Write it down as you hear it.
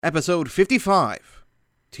Episode 55,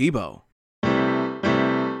 Tebow.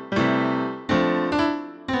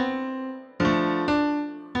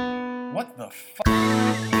 What the fuck?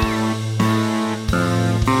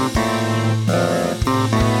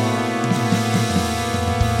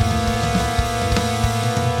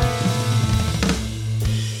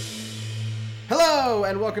 Hello,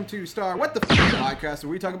 and welcome to What the podcast, where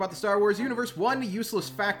we talk about the Star Wars universe one useless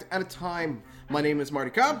fact at a time. My name is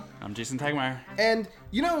Marty Cobb. I'm Jason Tegmeyer. And,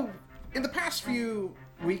 you know, in the past few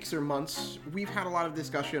weeks or months, we've had a lot of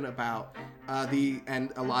discussion about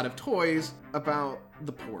and a lot of toys about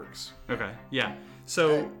the Porgs. Okay, yeah.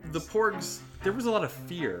 So, the Porgs, there was a lot of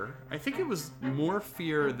fear. I think it was more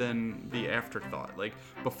fear than the afterthought. Like,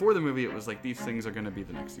 before the movie, it was like, these things are going to be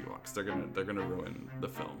the next Ewoks. They're gonna ruin the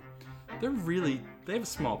film. They have a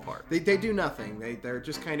small part. They do nothing. They're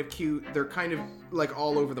just kind of cute. They're kind of, like,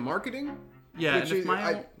 all over the marketing. Yeah, and if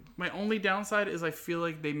my only downside is I feel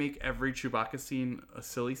like they make every Chewbacca scene a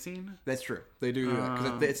silly scene. That's true. They do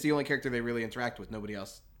because it's the only character they really interact with. Nobody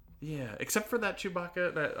else. Yeah, except for that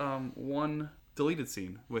Chewbacca, that one deleted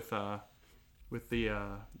scene with the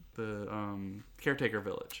caretaker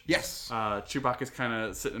village. Yes. Chewbacca's kind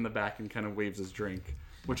of sitting in the back and kind of waves his drink,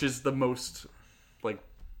 which is the most like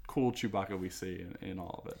cool Chewbacca we see in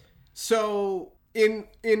all of it. So in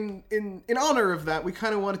honor of that, we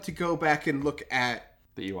kind of wanted to go back and look at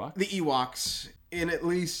the Ewoks in at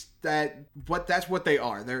least that's what they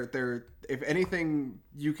are. They're if anything,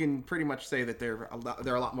 you can pretty much say that they're a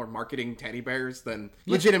lot more marketing teddy bears than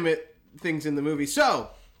legitimate things in the movie. So,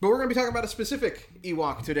 but we're going to be talking about a specific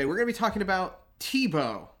Ewok today. We're going to be talking about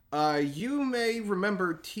Tebow. You may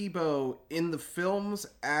remember Tebow in the films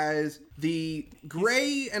as the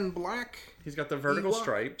gray and black. He's got the vertical Ewok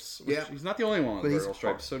stripes. Yeah. He's not the only one with vertical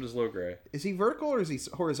stripes. So does Logray. Is he vertical or is he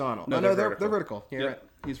horizontal? No, they're vertical. Yeah, yep. right.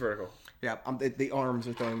 He's vertical. Yeah, the arms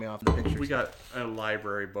are throwing me off in the pictures. We got a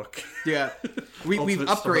library book. Yeah, we've Ultimate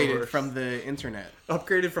upgraded from the internet.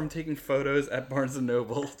 Upgraded from taking photos at Barnes &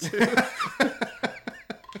 Noble to...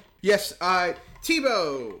 Yes,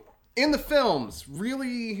 Tebow in the films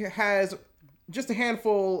really has just a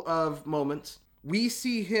handful of moments. We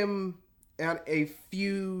see him at a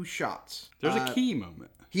few shots. There's a key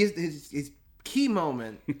moment. His key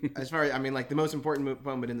moment, as far as, I mean, like, the most important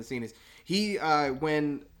moment in the scene is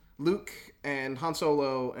when Luke and Han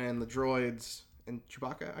Solo and the droids and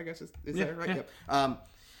Chewbacca, I guess, is that right? Yeah. Yep.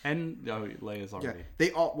 And Leia's already. Yeah,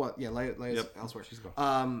 they all, Leia's elsewhere. She's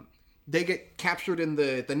gone. They get captured in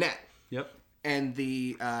the net. Yep. And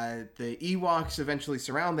the Ewoks eventually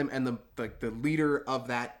surround them, and the leader of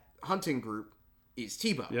that hunting group is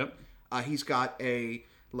Tebow. Yep. He's got a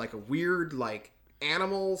weird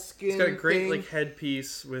animal skin. He's got a great thing.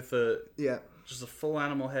 Headpiece with just a full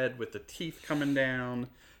animal head with the teeth coming down,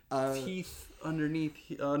 teeth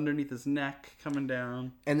underneath his neck coming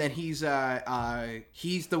down. And then he's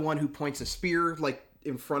the one who points a spear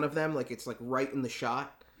in front of them, it's right in the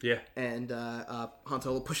shot. Yeah. And Han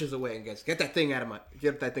Solo pushes away and goes, get that thing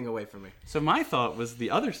away from me. So my thought was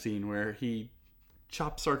the other scene where he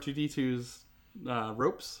chops R2-D2's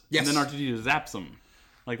ropes. Yes. And then R2-D2 zaps him.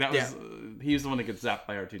 That was he was the one that gets zapped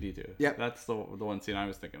by R2-D2. Yep. That's the one scene I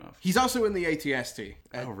was thinking of. He's also in the AT-ST.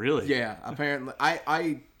 Oh, really? Yeah, apparently.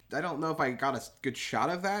 I don't know if I got a good shot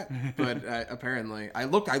of that, but apparently I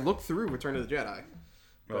looked through Return of the Jedi.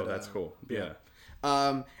 But, that's cool. Yeah.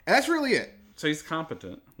 And that's really it. So he's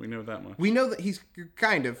competent. We know that much. We know that he's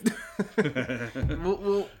kind of.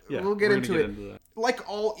 we'll get into it. Into that. Like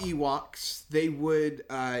all Ewoks, they would,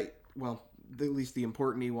 at least the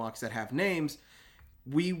important Ewoks that have names,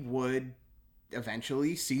 we would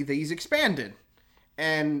eventually see these expanded.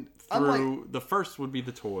 And the first would be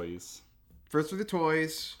the toys. First were the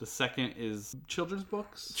toys. The second is children's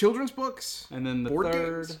books. And then the board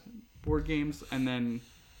third, games. Board games. And then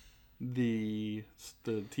the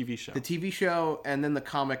TV show. The TV show, and then the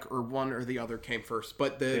comic, or one or the other came first.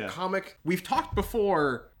 But the comic, we've talked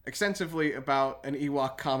before extensively about an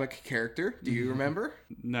Ewok comic character. Do you remember?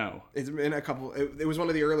 No. It's been a couple. It was one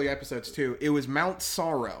of the early episodes too. It was Mount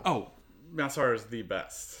Sorrow. Oh, Mount Sorrow is the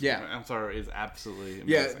best. Yeah. Mount Sorrow is absolutely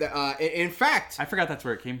amazing. Yeah. In fact, I forgot that's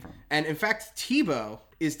where it came from. And in fact, Tebow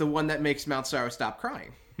is the one that makes Mount Sorrow stop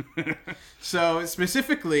crying. So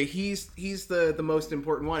specifically, he's the most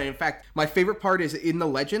important one. And in fact, my favorite part is in the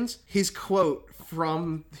Legends. His quote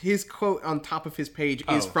on top of his page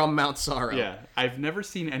is from Mount Sorrow. Yeah, I've never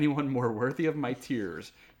seen anyone more worthy of my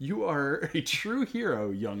tears. You are a true hero,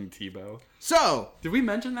 young Tebow. So, did we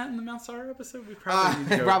mention that in the Mount Sorrow episode? We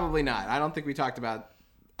probably not. I don't think we talked about.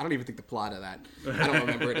 I don't even think the plot of that. I don't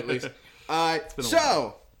remember it at least.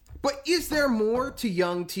 But is there more to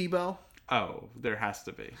young Tebow? Oh, there has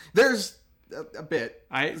to be. There's a bit.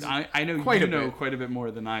 I know Quite you a know bit. quite a bit more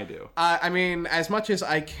than I do. I mean, as much as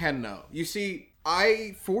I can know. You see,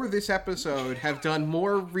 I, for this episode, have done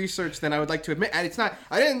more research than I would like to admit. And it's not,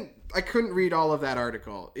 I couldn't read all of that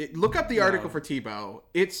article. Look up the article for Tebow.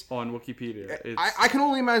 It's On Wikipedia. I can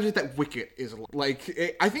only imagine that Wicket is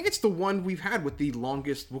like, I think it's the one we've had with the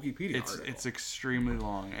longest Wikipedia article. It's extremely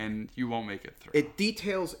long, and you won't make it through. It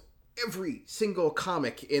details every single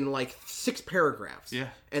comic in like 6 paragraphs. Yeah.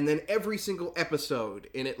 And then every single episode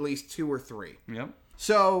in at least 2 or 3. Yep.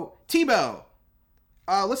 So, Tebow.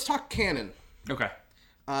 Let's talk canon. Okay.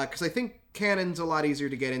 Because I think canon's a lot easier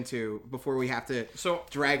to get into before we have to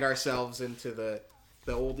drag ourselves into the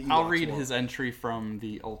old Ewoks I'll read world. his entry from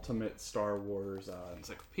the Ultimate Star Wars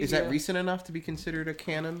Encyclopedia. Is that recent enough to be considered a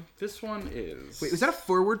canon? This one is. Wait, was that a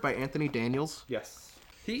foreword by Anthony Daniels? Yes.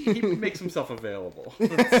 He makes himself available. We'll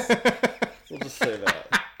just say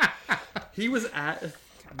that. He was at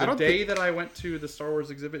the day that I went to the Star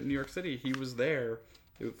Wars exhibit in New York City. He was there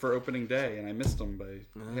for opening day, and I missed him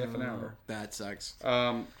by half an hour. That sucks.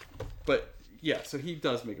 But yeah, so he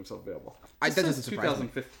does make himself available. That doesn't surprise me.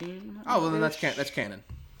 2015. Oh, well, then that's canon.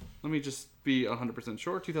 Let me just be 100%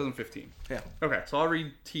 sure. 2015. Yeah. Okay, so I'll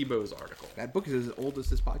read Tebow's article. That book is as old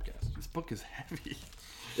as this podcast. This book is heavy.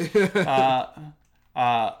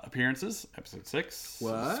 Appearances, episode 6.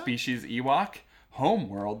 What? Species Ewok.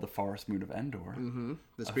 Homeworld, the Forest Moon of Endor. Mm-hmm.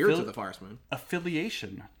 The spirits of the Forest Moon.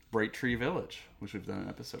 Affiliation, Bright Tree Village, which we've done an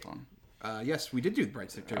episode on. Yes, we did do the Bright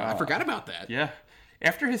Tree. I forgot about that. Yeah.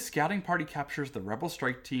 After his scouting party captures the rebel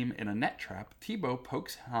strike team in a net trap, Tebow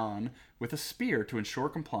pokes Han with a spear to ensure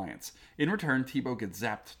compliance. In return, Tebow gets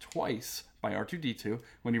zapped twice by R2-D2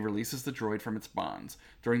 when he releases the droid from its bonds.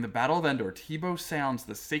 During the Battle of Endor, Tebow sounds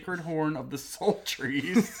the sacred horn of the Soul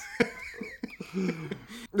Trees,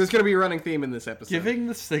 There's going to be a running theme in this episode. giving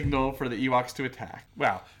the signal for the Ewoks to attack.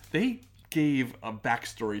 Wow, they gave a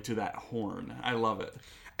backstory to that horn. I love it.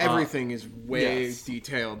 Everything is way yes.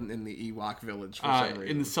 detailed in the Ewok village for some reason.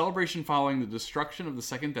 In the celebration following the destruction of the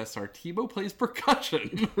second Death Star, Tebow plays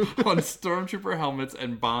percussion on Stormtrooper helmets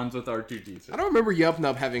and bonds with R2-D2. I don't remember Yub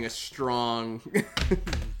Nub having a strong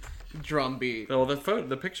drum beat. Well,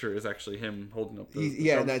 the picture is actually him holding up the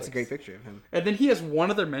Yeah, that's drumsticks. a great picture of him. And then he has one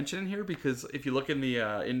other mention in here because if you look in the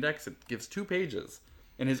index, it gives 2 pages.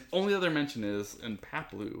 And his only other mention is in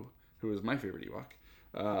Paplu, who is my favorite Ewok.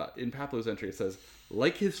 In Paplu's entry, it says,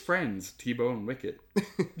 like his friends, Tebow and Wicket,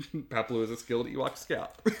 Paplu is a skilled Ewok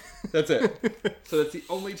scout. That's it. So that's the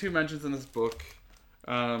only 2 mentions in this book.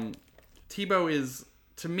 Tebow is,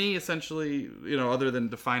 to me, essentially, other than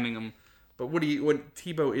defining him, but what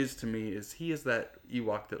Tebow is to me is he is that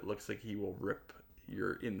Ewok that looks like he will rip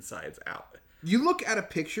your insides out. You look at a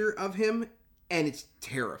picture of him, and it's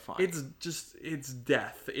terrifying. It's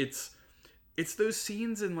death. It's those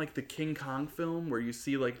scenes in like the King Kong film where you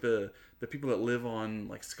see like the people that live on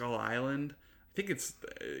like Skull Island. I think it's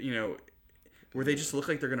where they just look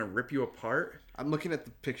like they're gonna rip you apart. I'm looking at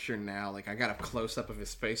the picture now. Like I got a close up of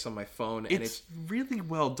his face on my phone, and It's really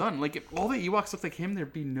well done. Like if all the Ewoks looked like him,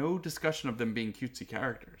 there'd be no discussion of them being cutesy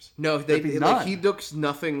characters. no, There'd be like none. he looks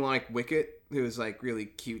nothing like Wicket, who is like really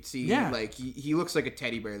cutesy. Yeah. Like he looks like a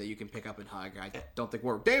teddy bear that you can pick up and hug. I don't think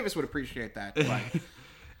Warwick Davis would appreciate that. But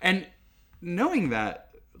And knowing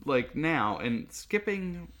that, like now, and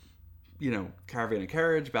skipping, Caravan of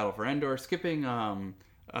Courage, Battle for Endor, skipping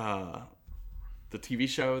the TV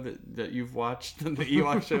show that you've watched, the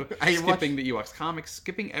Ewok show, skipping the Ewoks comics,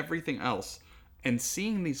 skipping everything else, and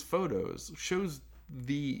seeing these photos shows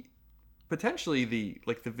potentially the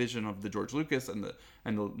vision of the George Lucas and the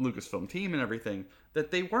Lucasfilm team and everything,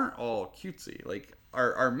 that they weren't all cutesy. Like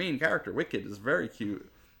our main character, Wicket, is very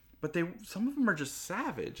cute, but some of them are just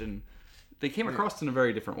savage, and they came across in a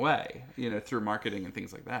very different way, through marketing and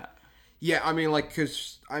things like that. yeah, I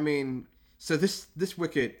mean, so this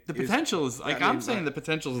Wicket, The potential is I'm saying the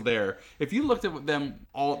potential is there. If you looked at them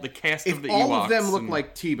all, the cast if of the all Ewoks of them look and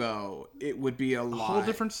like Tebow, it would be a whole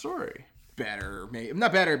different story. better. Maybe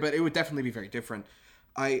not better, but it would definitely be very different.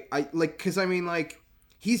 I like because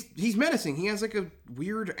he's menacing. He has like a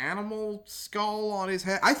weird animal skull on his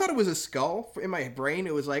head. I thought it was a skull in my brain.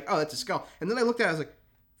 It was like, oh, that's a skull. And then I looked at it, I was like,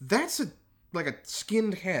 that's a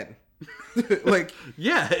skinned head. Like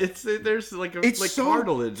Yeah, there's like it's so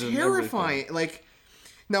cartilage and terrifying. Like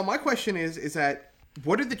now, my question is that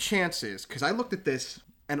what are the chances? Because I looked at this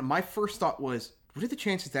and my first thought was, what are the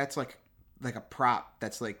chances that's like a prop?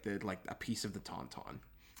 That's like a piece of the tauntaun.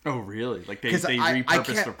 Oh, really? Like they 'Cause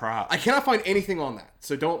repurposed the prop. I cannot find anything on that.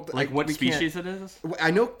 So don't Like what we species can't- it is? I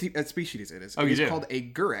know what species it is. Oh, you It's do? called a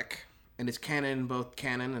Gurek, and it's canon in both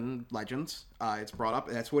canon and Legends. It's brought up.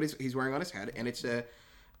 That's what he's wearing on his head, and it's a.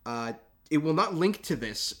 It will not link to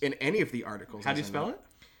this in any of the articles. How do you spell it?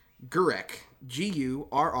 Gurek.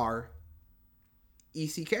 Gurreck.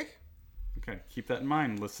 Okay, keep that in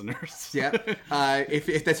mind, listeners. Yeah.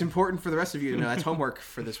 If that's important for the rest of you to know, that's homework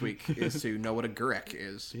for this week, is to know what a Gurek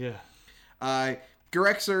is. Yeah.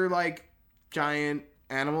 Gureks are like giant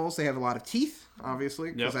animals. They have a lot of teeth, obviously,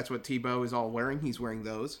 because Yep. that's what Tebow is all wearing. He's wearing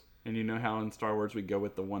those. And you know how in Star Wars we go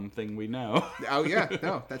with the one thing we know. Oh yeah,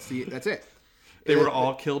 no, that's it. They were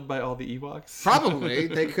all killed by all the Ewoks? Probably.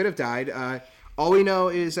 They could have died. All we know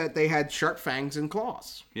is that they had sharp fangs and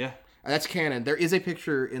claws. Yeah. That's canon. There is a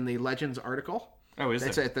picture in the Legends article. Oh, is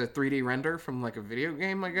It's there? at the 3D render from like a video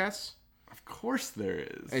game, I guess. Of course there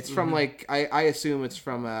is. It's from like I assume it's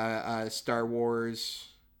from Star Wars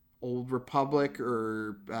Old Republic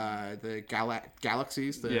or the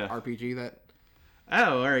Galaxies, the Yeah. RPG that.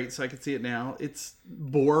 Oh, all right. So I can see it now. It's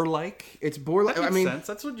boar-like. It's boar. That makes I mean, sense.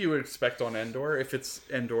 That's what you would expect on Endor. If it's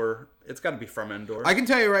Endor, it's got to be from Endor. I can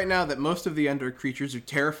tell you right now that most of the Endor creatures are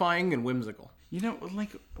terrifying and whimsical. You know,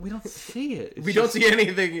 like, we don't see it. It's We don't see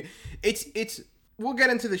anything. It's. We'll get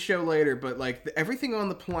into the show later, but like everything on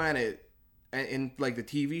the planet in like the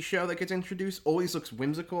TV show that gets introduced always looks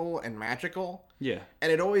whimsical and magical. Yeah. And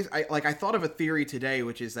it always, I thought of a theory today,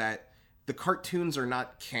 which is that the cartoons are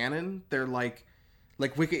not canon. They're like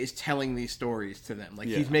Wicket is telling these stories to them. Like,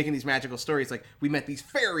 he's making these magical stories. Like, we met these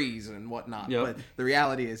fairies and whatnot. Yep. But the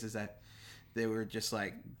reality is that they were just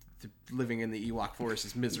like living in the Ewok forest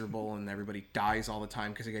is miserable, and everybody dies all the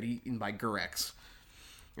time because they got eaten by Gureks.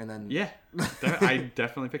 And then Yeah, I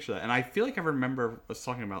definitely picture that, and I feel like I remember us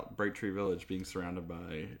talking about Bright Tree Village being surrounded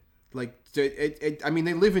by. like I mean,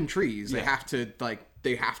 they live in trees. They have to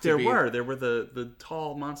There be. were the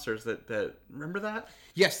tall monsters that remember that.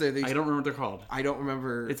 Yes, they're these. I don't remember what they're called. I don't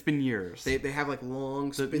remember. It's been years. They have like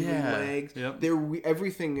long spindly legs. Yep.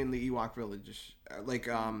 Everything in the Ewok village, like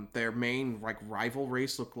their main like rival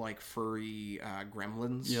race look like furry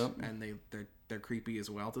gremlins. Yep. And they're creepy as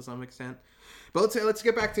well to some extent. But let's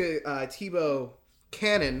get back to Tebow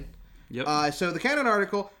canon. Yep. So the canon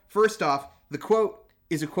article, first off, the quote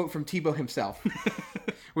is a quote from Tebow himself,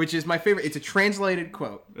 which is my favorite. It's a translated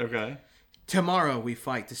quote. Okay. Tomorrow we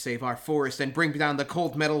fight to save our forest and bring down the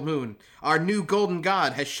cold metal moon. Our new golden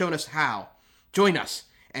god has shown us how. Join us,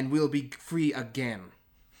 and we'll be free again.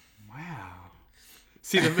 Wow.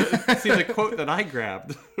 See the quote that I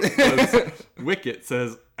grabbed was Wicket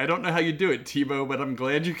says, "I don't know how you do it, Tebow, but I'm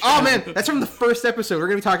glad you can." Oh man, that's from the first episode. We're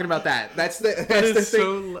gonna be talking about that. That's the is thing.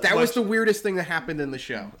 so That was much- the weirdest thing that happened in the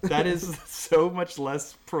show. That is so much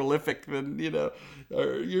less prolific than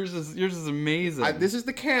yours is amazing. This is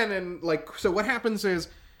the canon. Like, so what happens is,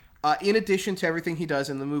 in addition to everything he does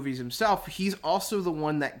in the movies himself, he's also the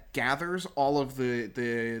one that gathers all of the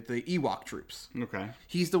Ewok troops. Okay.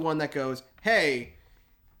 He's the one that goes, "Hey,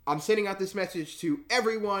 I'm sending out this message to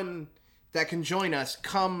everyone that can join us.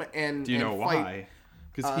 Come and Do you know fight." why?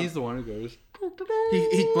 Because he's the one who goes.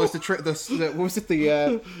 He blows the what was it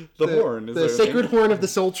The horn. Is the there a sacred name? horn of the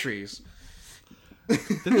soul trees.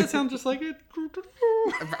 Didn't that sound just like it?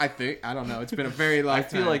 I don't know. It's been a very long I time.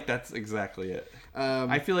 feel like that's exactly it.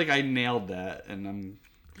 I feel like I nailed that, and I'm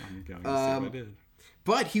going to see if I did.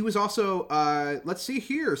 But he was also let's see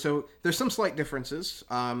here. So there's some slight differences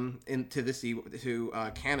into this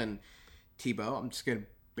canon Tebow. I'm just gonna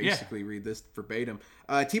basically read this verbatim.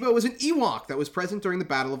 Tebow was an Ewok that was present during the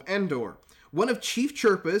Battle of Endor. One of Chief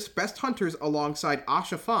Chirpa's best hunters alongside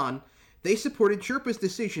Asha Fan, they supported Chirpa's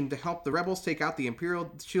decision to help the rebels take out the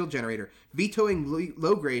Imperial shield generator, vetoing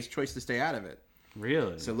Logray's choice to stay out of it.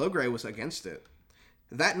 Really? So Logray was against it.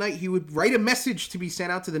 That night, he would write a message to be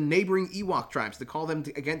sent out to the neighboring Ewok tribes to call them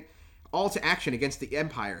all to action against the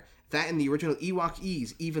Empire. That and the original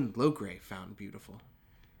Ewok-ese, even Logray found beautiful.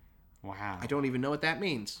 Wow. I don't even know what that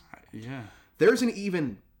means. Yeah. There's an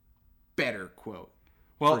even better quote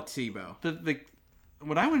for Tebow. The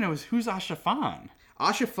what I want to know is who's Asha Fan?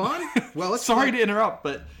 Asha Fan? Well, let's Sorry to interrupt,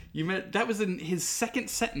 but you meant that was in his second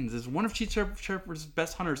sentence as one of Chief Chirpa's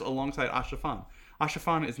best hunters alongside Asha Fan. Asha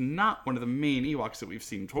Fan is not one of the main Ewoks that we've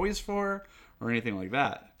seen toys for or anything like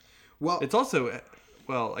that. Well, It's also,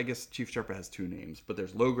 well, I guess Chief Chirpa has two names, but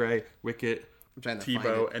there's Logray, Wicket, trying to find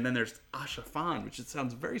Tebow, it. and then there's Asha Fan, which it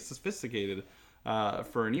sounds very sophisticated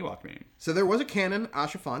for an Ewok name. So there was a canon,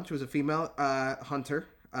 Asha Fan. She was a female hunter,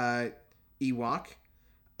 Ewok.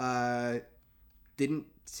 Didn't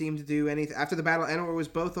seem to do anything after the battle. Endor was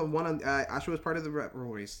both on one. Asha was part of the rebel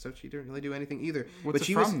race, so she didn't really do anything either. What's but it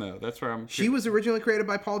she from, was, though? That's where I'm... She was originally created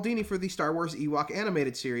by Paul Dini for the Star Wars Ewok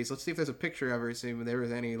animated series. Let's see if there's a picture of her. See if there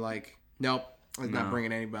was any like. Nope. Like, not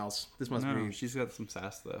bringing any bells. This must No, be. she's got some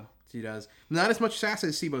sass though. She does. Not as much sass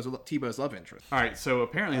as Tebow's love interest. All right, so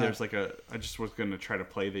apparently there's like a. I just was gonna try to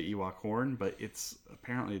play the Ewok horn, but it's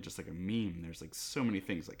apparently just like a meme. There's like so many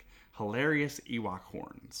things, like hilarious Ewok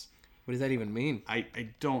horns. What does that even mean? I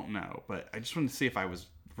don't know, but I just wanted to see if I was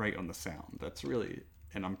right on the sound. That's really,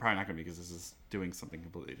 and I'm probably not gonna be because this is doing something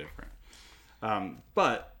completely different.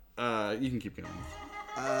 But you can keep going.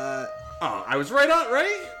 Oh, I was right on,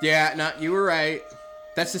 right? Yeah, no, you were right.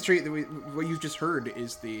 That's the tree. What you just heard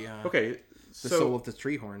is the Okay. the soul of the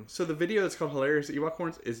tree horn. So the video that's called Hilarious Ewok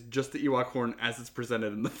Horns is just the Ewok horn as it's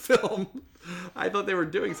presented in the film. I thought they were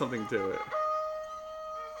doing something to it.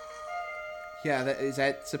 Yeah, is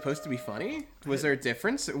that supposed to be funny? Was there a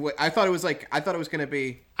difference? I thought it was gonna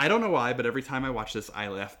be. I don't know why, but every time I watch this, I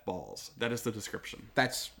laugh balls. That is the description.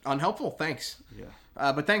 That's unhelpful. Thanks. Yeah.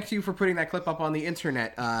 But thanks you for putting that clip up on the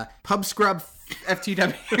internet. Pub Scrub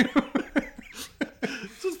FTW.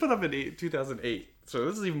 This was put up in 2008, so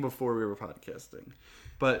this is even before we were podcasting.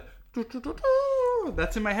 But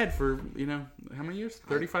that's in my head for, how many years?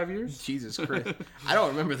 35 years? Jesus Christ. I don't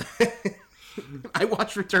remember that. I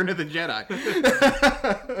watched Return of the Jedi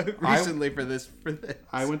recently for this.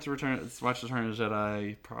 I went to watch Return of the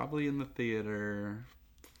Jedi probably in the theater.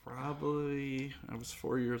 Probably I was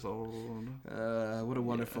 4 years old. What a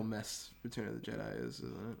wonderful mess Return of the Jedi is,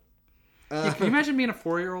 isn't it? Yeah, can you imagine being a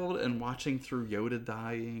 4-year-old and watching through Yoda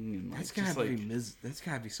dying and that's gotta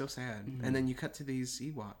be so sad. Mm-hmm. And then you cut to these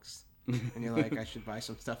Ewoks, and you're like, I should buy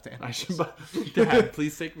some stuffed animals. I should buy. Dad,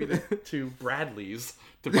 please take me to Bradley's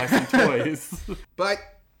to buy some toys. But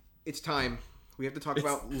it's time. We have to talk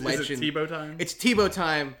about Legend. Is it Tebow time? It's Tebow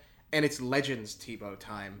time, and it's Legends Tebow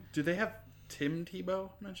time. Do they have Tim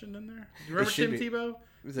Tebow mentioned in there? Do you remember Tim Tebow?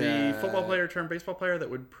 The football player turned baseball player that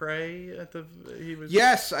would pray at the...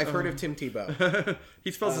 Yes, I've heard of Tim Tebow.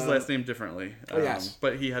 He spells his last name differently. Yes.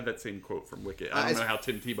 But he had that same quote from Wicket. I don't know how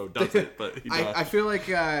Tim Tebow does it, but he does. I feel like...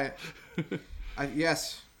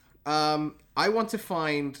 yes. I want to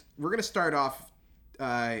find... We're going to start off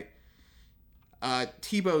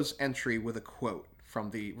Tebow's entry with a quote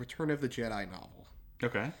from the Return of the Jedi novel.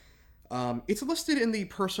 Okay. It's listed in the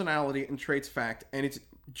personality and traits fact, and it's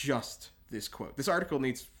just this quote. This article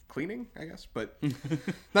needs cleaning, I guess, but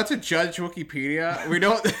not to judge Wikipedia. We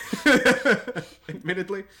don't,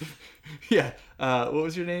 admittedly. Yeah. What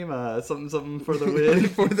was your name? Something for the win.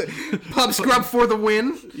 For the Pub Scrub for the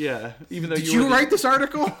win. Yeah. Even though Did you write this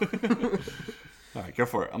article? All right, go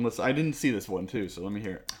for it. I didn't see this one too, so let me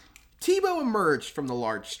hear it. Tebow emerged from the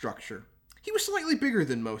large structure. He was slightly bigger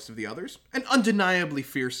than most of the others, and undeniably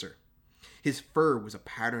fiercer. His fur was a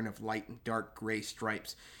pattern of light and dark gray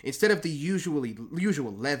stripes. Instead of the usual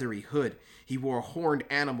leathery hood, he wore a horned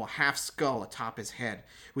animal half-skull atop his head,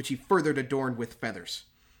 which he further adorned with feathers.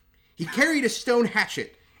 He carried a stone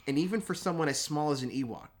hatchet, and even for someone as small as an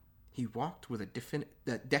Ewok, he walked with a definite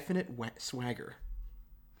swagger.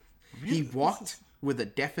 Really? He walked with a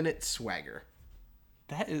definite swagger.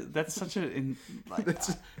 That's such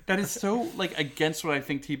that is so against what I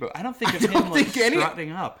think Tebow. I don't think of him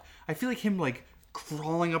strutting up. I feel like him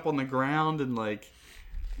crawling up on the ground and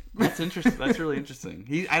that's interesting. That's really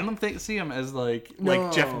interesting. I don't see him as like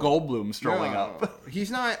Jeff Goldblum strolling up.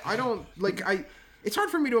 He's not. I don't It's hard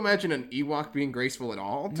for me to imagine an Ewok being graceful at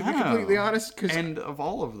all, to be completely honest. And of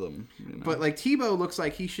all of them, but Tebow looks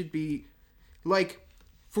like he should be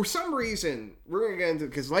for some reason we're gonna get into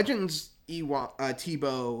because Legends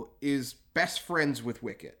Tebow is best friends with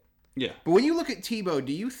Wicket. Yeah. But when you look at Tebow,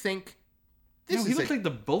 do you think he looks like the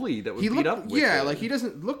bully that was beat up Wicket? Yeah, he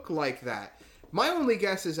doesn't look like that. My only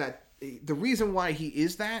guess is that the reason why he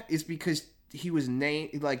is that is because he was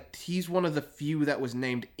named, he's one of the few that was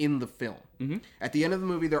named in the film. Mm-hmm. At the end of the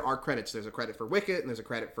movie, there are credits. There's a credit for Wicket, and there's a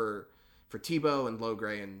credit for Tebow and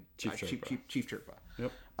Logray and Chief Chirpa.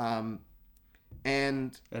 Yep.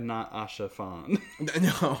 And not Asha Fawn.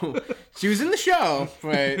 No, she was in the show,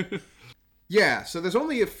 but yeah. So there's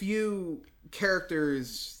only a few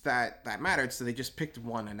characters that mattered, so they just picked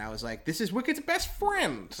one, and I was like, "This is Wicket's best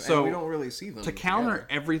friend." So and we don't really see them to counter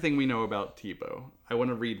everything we know about Tebow. I want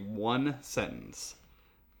to read one sentence,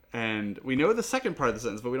 and we know the second part of the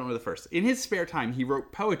sentence, but we don't know the first. In his spare time, he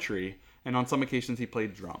wrote poetry, and on some occasions, he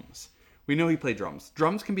played drums. We know he played drums.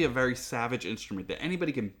 Drums can be a very savage instrument that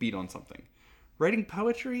anybody can beat on something. Writing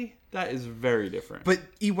poetry, that is very different. But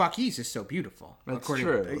Ewokese is so beautiful. That's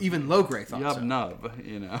true. Even Logray thought Yub so. Nub,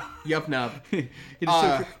 Yub Nub.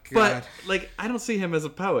 But, I don't see him as a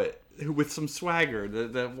poet with some swagger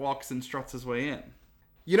that walks and struts his way in.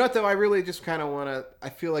 You know what, though? I really just kind of want to... I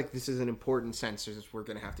feel like this is an important sentence we're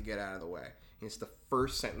going to have to get out of the way. It's the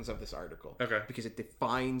first sentence of this article. Okay. Because it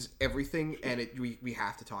defines everything, and we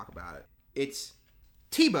have to talk about it. It's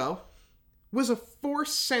Teebo was a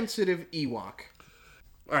Force-sensitive Ewok.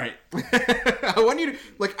 All right. I want you to...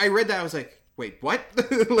 Like, I read that, I was like, wait, what?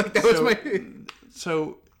 Like, that was my...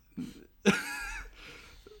 So...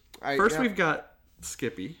 First, we've got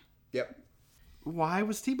Skippy. Yep. Why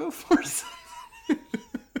was Teebo Force?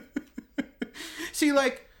 See,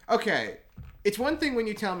 like, okay, it's one thing when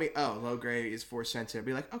you tell me, oh, Logray is Force sensitive. I'd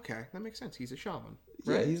be like, okay, that makes sense. He's a shaman,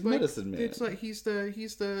 right? Yeah, he's like, medicine man. It's like he's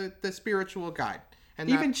the spiritual guide, and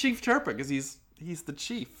even Chief Chirpa, because he's the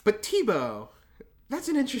chief. But Teebo, that's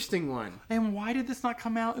an interesting one. And why did this not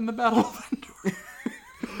come out in the Battle of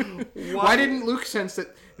Endor? Why didn't Luke sense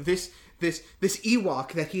that this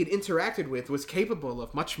Ewok that he had interacted with was capable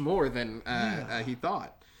of much more than he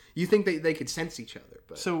thought? You think they could sense each other,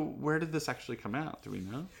 but so where did this actually come out? Do we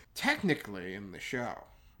know? technically in the show.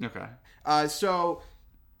 Okay. So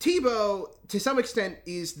Teebo, to some extent,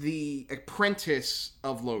 is the apprentice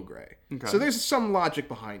of Logray. Okay. So there's some logic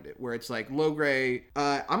behind it, where it's like Logray.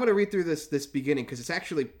 I'm going to read through this beginning because it's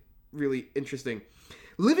actually really interesting.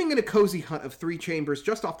 Living in a cozy hut of 3 chambers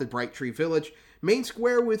just off the Bright Tree Village, Main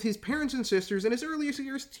Square with his parents and sisters, in his earliest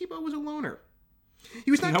years, Teebo was a loner.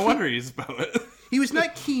 He was not No wonder he's about it. He was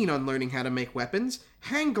not keen on learning how to make weapons,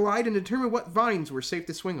 hang glide, and determine what vines were safe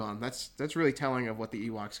to swing on. That's really telling of what the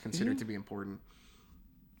Ewoks considered to be important.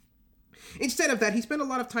 Instead of that, he spent a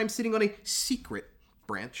lot of time sitting on a secret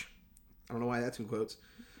branch. I don't know why that's in quotes.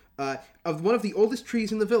 Of one of the oldest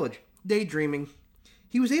trees in the village, daydreaming.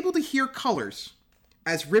 He was able to hear colors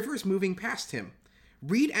as rivers moving past him,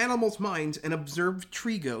 read animals' minds, and observe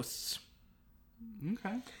tree ghosts.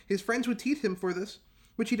 Okay. His friends would tease him for this,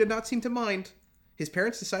 which he did not seem to mind. His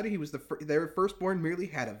parents decided he was their firstborn merely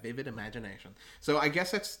had a vivid imagination. So I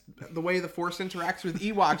guess that's the way the Force interacts with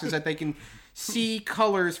Ewoks, is that they can see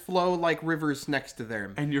colors flow like rivers next to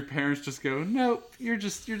them. And your parents just go, nope, you're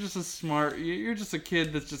just a smart, you're just a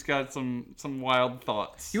kid that's just got some wild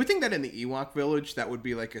thoughts. You would think that in the Ewok village, that would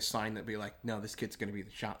be like a sign that'd be like, no, this kid's going to be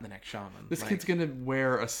the next shaman. This like, kid's going to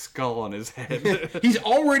wear a skull on his head. He's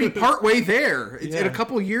already partway there. In a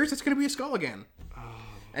couple of years, it's going to be a skull again. Oh.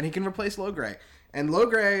 And he can replace Logray. And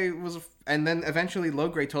Logray and then eventually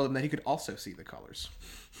Logray told him that he could also see the colors.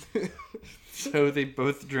 So they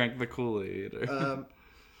both drank the Kool-Aid.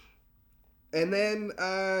 And then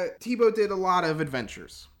Teebo did a lot of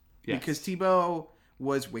adventures. Yes. Because Teebo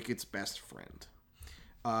was Wicket's best friend.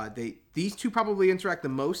 These two probably interact the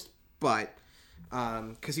most, but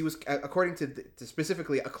because he was, according to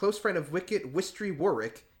specifically, a close friend of Wicket, Wistry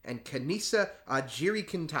Warwick, and Kanisa Jiri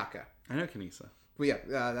Kintaka. I know Kanisa. Well,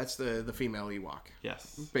 yeah, that's the female Ewok.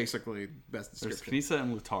 Yes. Basically, best description. There's Kanisa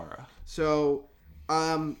and Lutara. So,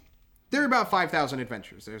 there are about 5,000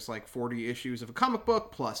 adventures. There's like 40 issues of a comic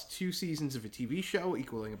book, plus 2 seasons of a TV show,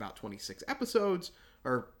 equaling about 26 episodes.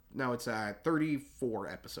 Or, no, it's 34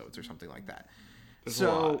 episodes or something like that. There's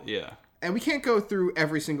a lot, yeah. And we can't go through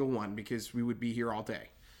every single one because we would be here all day.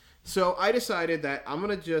 So, I decided that I'm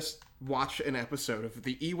going to just watch an episode of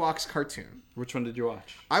the Ewoks cartoon. Which one did you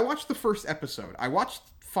watch? I watched the first episode. I watched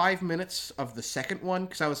 5 minutes of the second one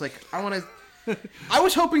because I was like, I want to... I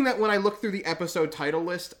was hoping that when I looked through the episode title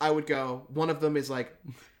list, I would go, one of them is like,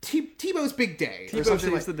 Teebo's Big Day. Teebo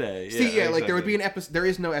saves the day. See, yeah, exactly. Like there would be an episode... There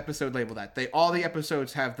is no episode labeled that. All the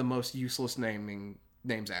episodes have the most useless names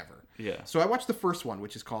ever. Yeah. So I watched the first one,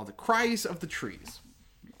 which is called Cries of the Trees.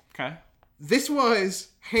 Okay. This was,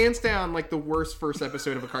 hands down, like the worst first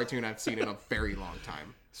episode of a cartoon I've seen in a very long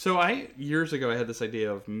time. So years ago, I had this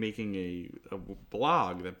idea of making a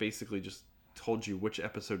blog that basically just told you which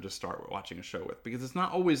episode to start watching a show with. Because it's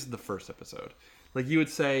not always the first episode. Like you would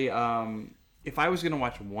say, if I was going to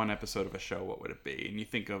watch one episode of a show, what would it be? And you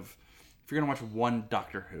think of, if you're going to watch one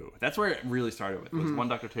Doctor Who. That's where it really started with, was one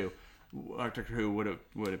Doctor Who. Doctor Who would it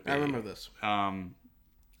be? I remember this.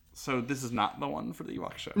 So this is not the one for the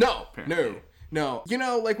Ewok show? No, apparently. No. You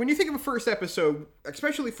know, like when you think of a first episode,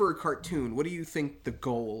 especially for a cartoon, what do you think the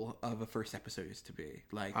goal of a first episode is to be?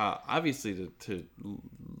 Like, obviously to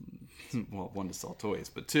well, one, to sell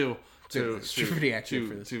toys, but two, to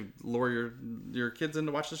lure your kids in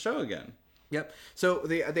to watch the show again. Yep. So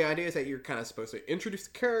the idea is that you're kind of supposed to introduce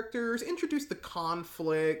the characters, introduce the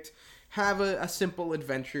conflict, have a simple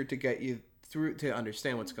adventure to get you through to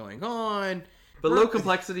understand what's going on. But low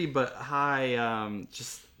complexity, but high,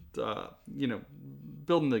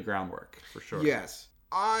 building the groundwork, for sure. Yes.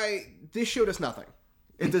 This show does nothing.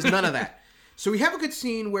 It does none of that. So we have a good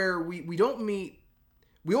scene where we don't meet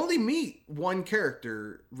we only meet one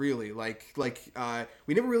character really.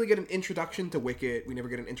 We never really get an introduction to Wicket. We never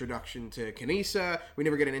get an introduction to Kanisa. We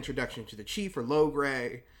never get an introduction to the Chief or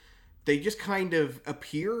Logray. They just kind of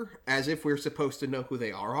appear as if we're supposed to know who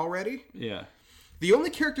they are already. Yeah. The only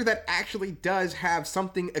character that actually does have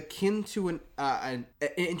something akin to an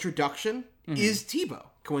introduction is Tebow,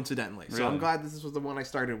 coincidentally. So I'm glad this was the one I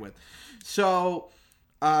started with. So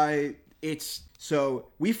we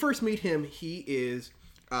first meet him. He is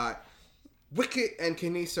Wicket and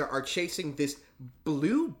Kanisa are chasing this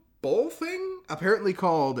blue bull thing, apparently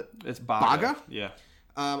called It's Baga. Baga. Yeah.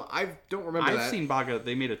 I don't remember that. I've seen Baga.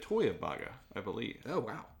 They made a toy of Baga, I believe. Oh,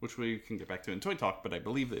 wow. Which we can get back to in Toy Talk, but I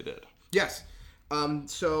believe they did. Yes.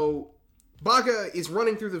 So Baga is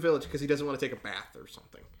running through the village because he doesn't want to take a bath or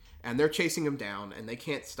something. And they're chasing him down, and they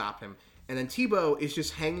can't stop him. And then Tebow is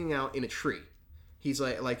just hanging out in a tree. He's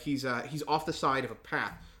he's off the side of a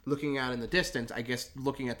path, looking out in the distance, I guess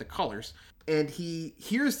looking at the colors. And he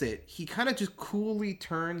hears it. He kind of just coolly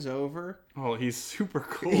turns over. Oh, he's super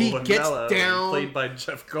cool. He and gets mellow, down. played by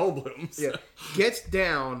Jeff Goldblum. So. Yeah, gets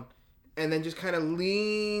down, and then just kind of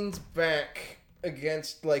leans back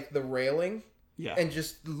against the railing. Yeah. And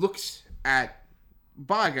just looks at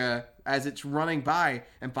Baga as it's running by,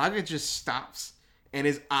 and Baga just stops, and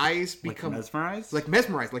his eyes become mesmerized,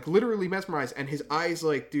 literally mesmerized, and his eyes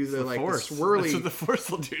do the swirly. That's what the Force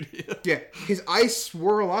will do to you. Yeah, his eyes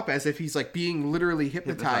swirl up as if he's being literally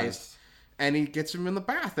hypnotized, and he gets him in the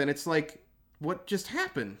bath, and it's what just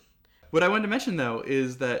happened? What I wanted to mention though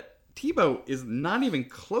is that Tebow is not even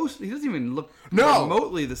close. He doesn't even look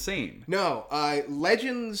remotely the same. No,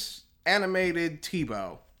 Legends animated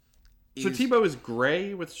Tebow. So Tebow is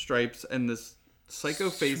gray with stripes and this psycho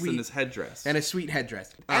face and this headdress. And a sweet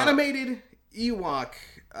headdress. Animated Ewoks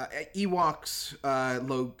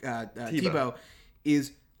Tebow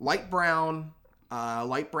is light brown,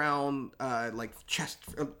 chest,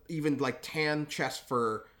 even tan chest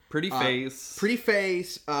fur. Pretty face.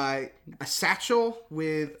 A satchel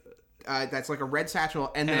with that's a red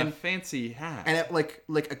satchel, and then a fancy hat, and a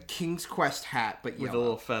King's Quest hat, but with yellow, a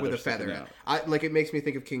little feather, with a feather. It makes me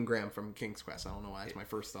think of King Graham from King's Quest. I don't know why that's my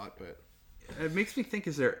first thought, but it makes me think: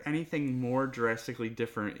 is there anything more drastically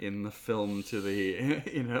different in the film to the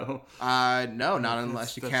no, not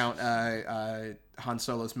unless you count Han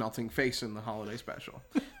Solo's melting face in the holiday special.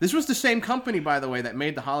 This was the same company, by the way, that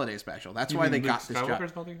made the holiday special. That's why they got this job.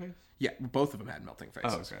 Melting face? Yeah, both of them had melting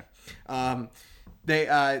faces. Oh, okay.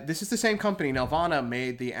 This is the same company. Nelvana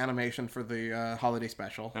made the animation for the holiday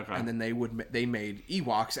special, and then they made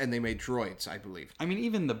Ewoks and they made droids, I believe. I mean,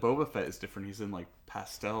 even the Boba Fett is different. He's in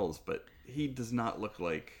pastels, but he does not look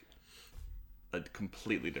like a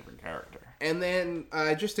completely different character. And then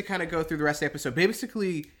just to kind of go through the rest of the episode,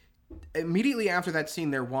 basically immediately after that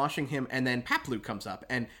scene, they're washing him, and then Paploo comes up,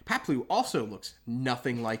 and Paploo also looks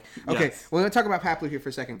nothing like. Okay, yes. We're going to talk about Paploo here for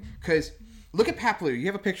a second, because look at Paploo. You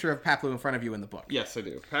have a picture of Paploo in front of you in the book. Yes, I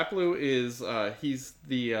do. Paploo is he's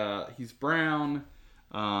brown.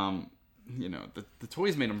 The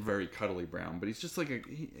toys made him very cuddly brown, but he's just I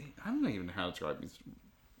don't even know how to describe him.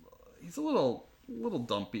 He's a little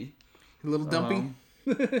dumpy. A little dumpy.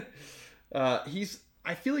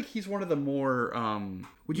 I feel like he's one of the more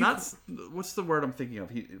what's the word I'm thinking of?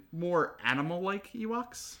 More animal-like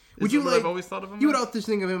Ewoks. Would you I've always thought of him? You would always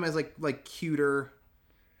think of him as cuter,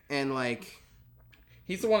 and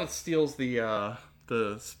he's the one that steals the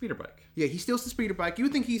speeder bike. Yeah, he steals the speeder bike. You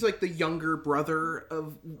would think he's the younger brother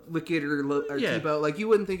of Wicket or Tebow. You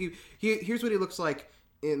wouldn't think here's what he looks like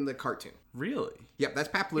in the cartoon. Really? Yep, that's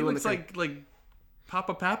Paploo. He looks like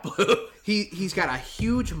Papa Paploo. He's got a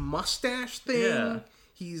huge mustache thing. Yeah.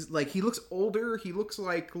 He's he looks older. He looks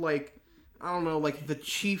like I don't know, the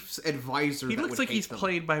chief's advisor. He looks like he's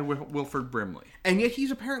played by Wilford Brimley, and yet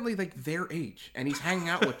he's apparently their age, and he's hanging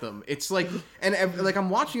out with them. It's and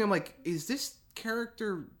I'm watching. I'm is this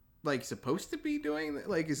character supposed to be doing that?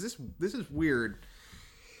 Is this is weird?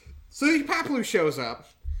 So Paploo shows up.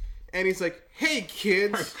 And he's like, "Hey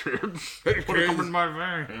kids, come in my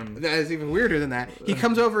van." That is even weirder than that. He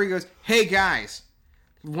comes over. He goes, "Hey guys,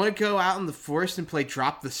 want to go out in the forest and play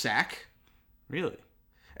drop the sack?" Really?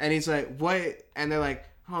 And he's like, "What?" And they're like,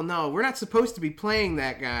 "Oh no, we're not supposed to be playing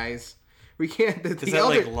that, guys. We can't." Is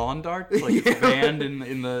that lawn darts? Banned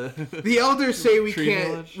in the. The elders say we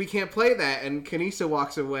village? We can't play that, and Kanisa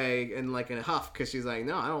walks away in a huff because she's like,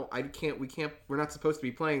 "No, I can't. We can't. We're not supposed to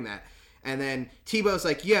be playing that." And then Tebow's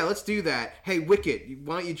like, "Yeah, let's do that. Hey, Wicket,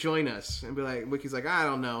 why don't you join us?" And be like, Wicket's like, "I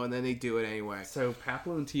don't know." And then they do it anyway. So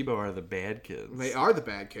Paploo and Tebow are the bad kids. They are the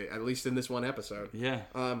bad kid, at least in this one episode. Yeah.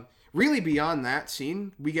 Really, beyond that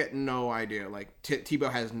scene, we get no idea.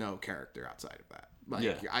 Tebow has no character outside of that. Like,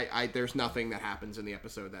 Yeah. I there's nothing that happens in the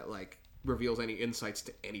episode that like reveals any insights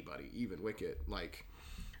to anybody, even Wicket. Like,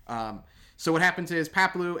 so what happens is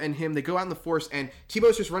Paploo and him, they go out in the forest, and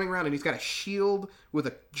Tebow's just running around, and he's got a shield with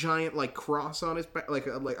a giant like cross on his back, like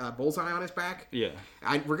a bullseye on his back. Yeah.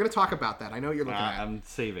 We're gonna talk about that. I know what you're looking at. I'm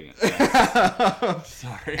saving it.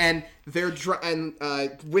 Sorry. And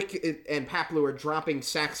Wicket and Paploo are dropping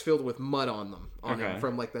sacks filled with mud on him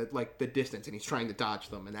from like the distance, and he's trying to dodge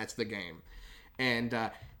them, and that's the game. And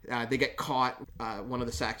they get caught. One of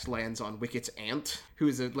the sacks lands on Wicket's aunt, who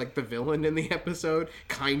is like the villain in the episode.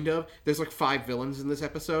 Kind of. There's like 5 villains in this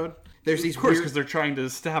episode. There's these, of course, because they're trying to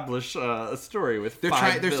establish a story with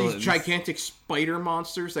 5 There's villains. these gigantic spider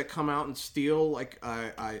monsters that come out and steal like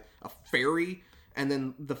a fairy, and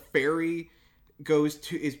then the fairy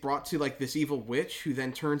is brought to like this evil witch, who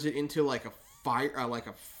then turns it into like a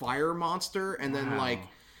fire monster, and then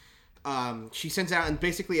she sends out, and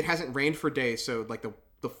basically it hasn't rained for days, so like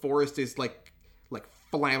the forest is like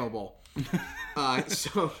flammable.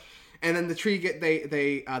 So, and then the tree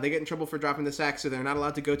they get in trouble for dropping the sack, so they're not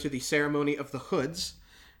allowed to go to the ceremony of the hoods,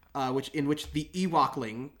 which the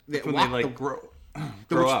Ewokling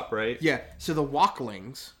grow up, right? Yeah. So the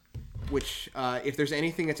Woklings, which if there's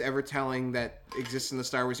anything that's ever telling that exists in the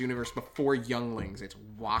Star Wars universe before younglings, it's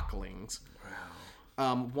Woklings.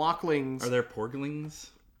 Wow. Woklings Are there Porglings?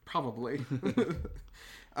 Probably.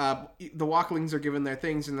 The Woklings are given their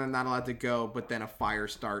things and they're not allowed to go, but then a fire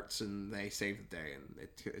starts and they save the day, and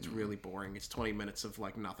it's really boring. It's 20 minutes of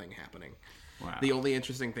like nothing happening. Wow. The only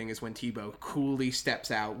interesting thing is when Tebow coolly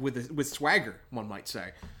steps out with swagger, one might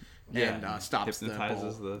say, and stops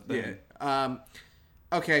hypnotizes the thing. Yeah.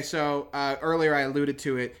 Okay, so earlier I alluded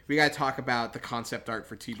to it. We got to talk about the concept art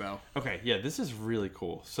for Tebow. Okay, yeah, this is really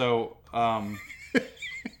cool. So,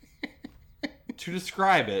 to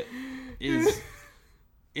describe it is,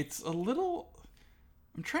 it's a little.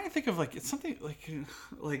 I'm trying to think of like it's something like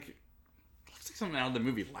looks like something out of the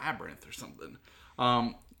movie Labyrinth or something.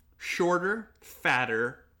 Shorter,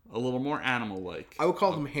 fatter, a little more animal-like. I would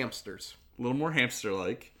call them hamsters. A little more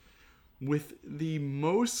hamster-like, with the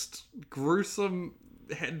most gruesome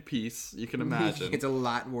headpiece you can imagine. It's a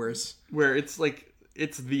lot worse. Where it's like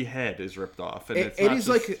the head is ripped off, and it is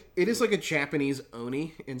like a Japanese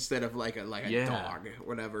oni instead of like a dog,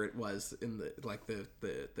 whatever it was in the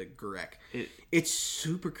Gurek. It's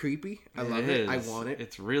super creepy. I love it. I want it.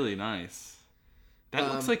 It's really nice.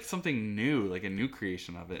 That looks like something new, like a new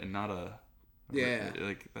creation of it, and not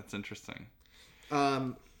like that's interesting.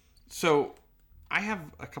 So I have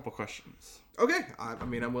a couple questions. Okay, I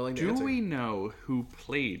mean I'm willing to answer. Do we know who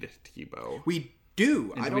played Tebow? We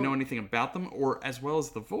do. And do we know anything about them, or as well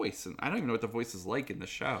as the voice? And I don't even know what the voice is like in the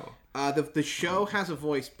show. The show has a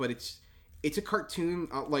voice, but it's a cartoon.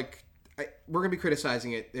 We're gonna be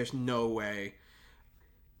criticizing it. There's no way.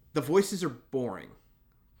 The voices are boring.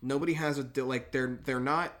 Nobody has they're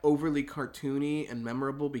not overly cartoony and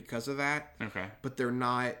memorable because of that. Okay. But they're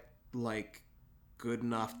not like good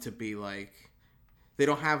enough to be like. They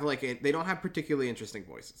don't have particularly interesting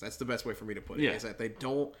voices. That's the best way for me to put it. Yeah. Is that they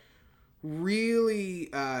don't really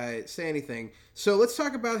say anything. So let's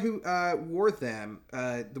talk about who wore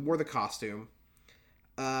the costume.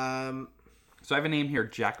 So I have a name here,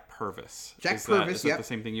 Jack Purvis. Jack Purvis, is that the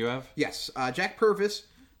same thing you have? Yes. Jack Purvis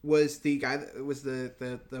was the guy that was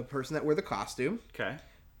the person that wore the costume. Okay.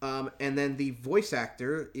 And then the voice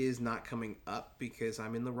actor is not coming up because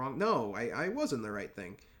I'm in the wrong. No, I was in the right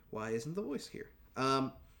thing. Why isn't the voice here?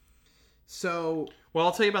 Well,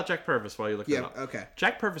 I'll tell you about Jack Purvis while you look it up. Yeah, okay.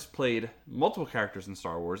 Jack Purvis played multiple characters in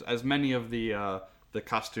Star Wars, as many of the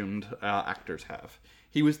costumed actors have.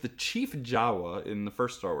 He was the Chief Jawa in the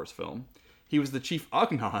first Star Wars film. He was the Chief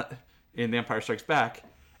Ugnaught in The Empire Strikes Back,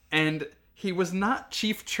 and he was not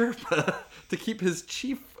Chief Chirpa. To keep his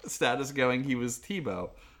chief status going, he was Tebow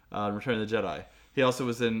in Return of the Jedi. He also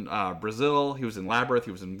was in Brazil. He was in Labyrinth.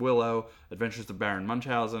 He was in Willow, Adventures of Baron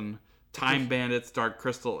Munchausen, Time Bandits, Dark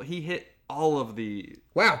Crystal. He hit all of the...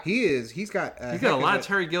 Wow, he's got a lot of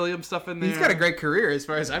Terry Gilliam stuff in there. He's got a great career as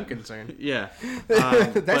far as I'm concerned. Yeah.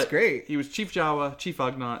 That's great. He was Chief Jawa, Chief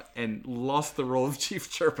Ugnaught, and lost the role of Chief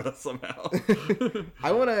Chirpa somehow.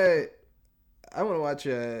 I want to watch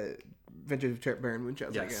Adventures of Baron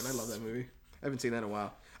Munchausen again. I love that movie. I haven't seen that in a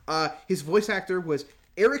while. His voice actor was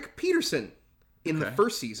Eric Peterson in the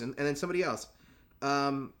first season, and then somebody else.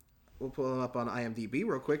 We'll pull him up on IMDb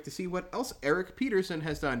real quick to see what else Eric Peterson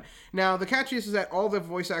has done. Now, the catch is that all the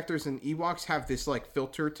voice actors in Ewoks have this like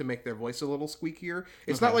filter to make their voice a little squeakier.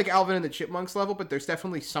 It's not like Alvin and the Chipmunks level, but there's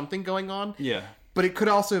definitely something going on. Yeah. But it could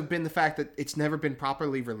also have been the fact that it's never been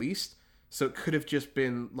properly released, so it could have just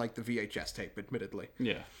been like the VHS tape, admittedly.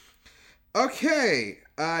 Yeah. Okay,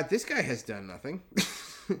 this guy has done nothing.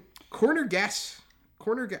 Cornered Gas.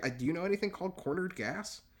 Do you know anything called Cornered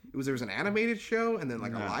Gas? There was an animated show and then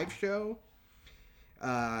like a live show.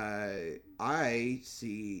 I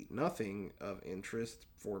see nothing of interest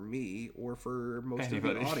for me or for most of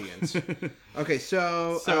the audience. Okay,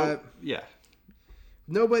 so yeah,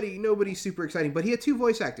 nobody super exciting, but he had 2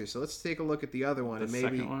 voice actors. So let's take a look at the other one, the and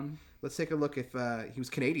maybe second one. let's take a look if he was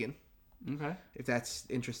Canadian. Okay, If that's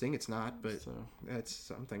interesting, it's not, but so that's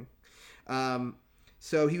something.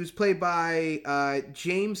 So he was played by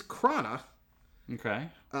James Crana, okay,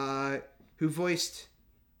 who voiced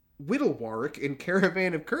Whittle Warwick in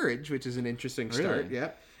Caravan of Courage, which is an interesting start. Really?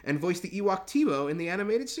 Yeah, and voiced the Ewok Teebo in the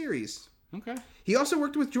animated series. okay. He also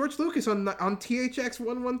worked with George Lucas on THX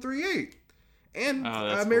 1138 and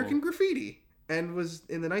American Graffiti, and was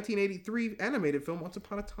in the 1983 animated film Once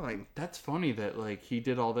Upon a Time. That's funny that like he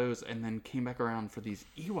did all those and then came back around for these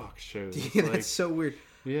Ewok shows. Yeah, like, that's so weird.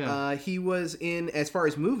 Yeah. He was in, as far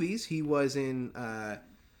as movies, he was in,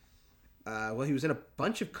 he was in a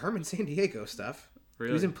bunch of Carmen Sandiego stuff.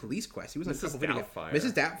 Really? He was in Police Quest. He was in a couple videos.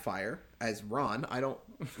 Mrs. Doubtfire as Ron. I don't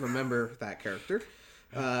remember that character.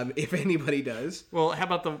 If anybody does. Well, how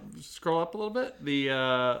about scroll up a little bit?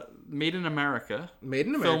 The Made in America. Made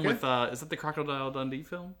in film America. with, is that the Crocodile Dundee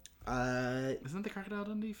film? Isn't it the Crocodile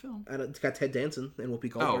Dundee film? It's got Ted Danson and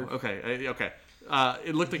Whoopi Oh, Goldberg. okay. Okay.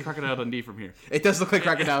 It looked like Crocodile Dundee from here. It does look like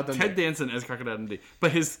Crocodile Dundee. Ted Danson as Crocodile Dundee.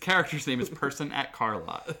 But his character's name is Person at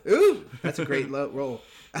Carlot. Ooh, that's a great role.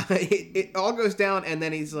 It all goes down, and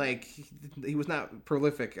then he's like, he was not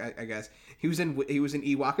prolific, I guess. He was in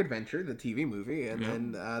Ewok Adventure, the TV movie, and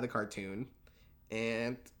then the cartoon,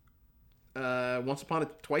 and Twice Upon a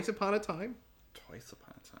Time. Twice Upon a Time.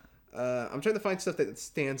 I'm trying to find stuff that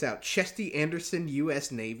stands out. Chesty Anderson, U.S.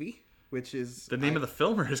 Navy, which is the name of the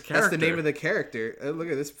film or his character. That's the name of the character. Look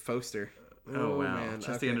at this poster. Oh wow! Man.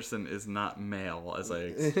 Chesty Anderson is not male, as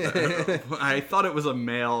I thought it was a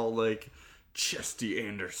male like Chesty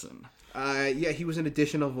Anderson. Yeah, he was an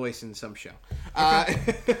additional voice in some show.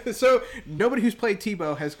 So nobody who's played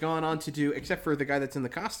Teebo has gone on to do, except for the guy that's in the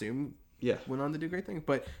costume. Yeah, went on to do great things.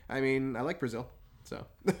 But I mean, I like Brazil, so.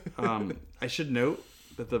 I should note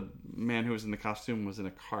that the man who was in the costume was in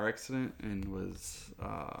a car accident and was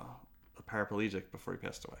a paraplegic before he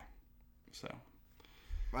passed away. So.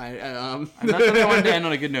 I'm not going to end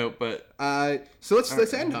on a good note, but so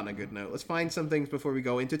let's end on a good note. Let's find some things before we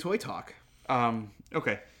go into toy talk.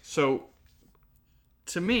 Okay, so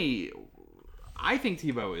to me, I think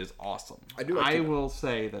Teebo is awesome. I will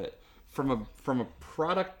say that from a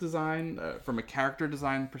product design, from a character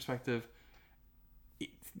design perspective,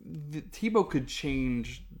 Teebo could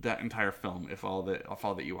change that entire film if all the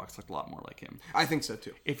Ewoks looked a lot more like him. I think so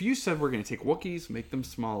too. If you said we're going to take Wookiees, make them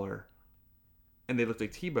smaller, and they look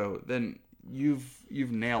like Teebo, then you've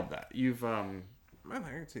nailed that. I can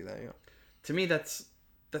see that. Yeah. To me, that's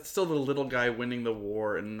still the little guy winning the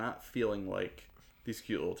war and not feeling like these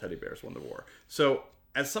cute little teddy bears won the war. So,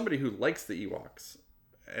 as somebody who likes the Ewoks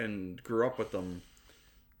and grew up with them,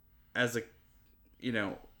 I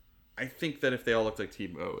think that if they all looked like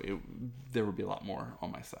Teebo, there would be a lot more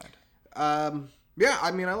on my side. Yeah,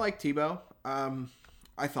 I mean, I like Teebo.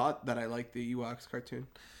 I thought that I liked the Ewoks cartoon.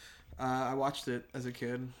 I watched it as a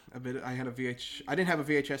kid a bit. I didn't have a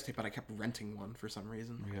VHS tape, but I kept renting one for some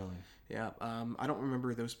reason. Really? Yeah. I don't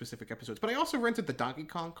remember those specific episodes, but I also rented the Donkey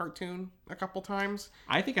Kong cartoon a couple times.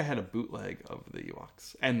 I think I had a bootleg of the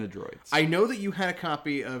Ewoks and the droids. I know that you had a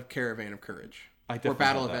copy of Caravan of Courage or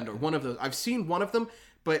Battle of Endor. One of those. I've seen one of them,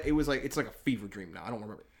 but it's like a fever dream now. I don't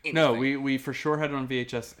remember anything. No, we for sure had it on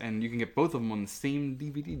VHS, and you can get both of them on the same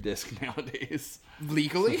DVD disc nowadays.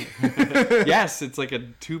 Legally? Yes, it's like a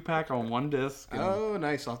 2-pack on one disc. Oh,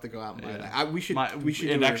 nice! I'll have to go out and buy that. We should.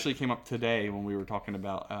 It actually came up today when we were talking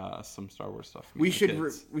about some Star Wars stuff. We should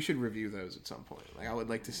review those at some point. Like I would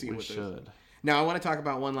like to see what those. We should. Now I want to talk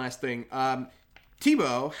about one last thing.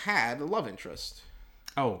 Teebo had a love interest.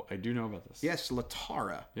 Oh, I do know about this. Yes,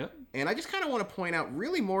 Latara. Yep. And I just kind of want to point out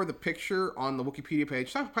really more the picture on the Wikipedia page.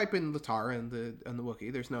 Stop type in Latara and the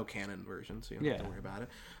Wookiee. There's no canon version, so you don't have to worry about it.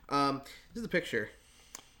 This is the picture.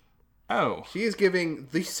 Oh. She is giving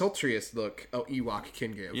the sultriest look Ewok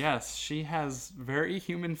can give. Yes, she has very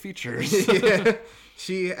human features. Yeah.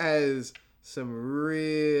 She has some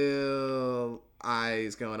real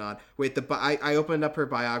eyes going on. Wait, I opened up her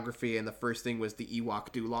biography, and the first thing was the Ewok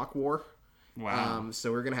Duloc War. Wow.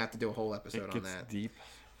 So we're gonna have to do a whole episode on that. Deep.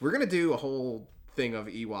 We're gonna do a whole thing of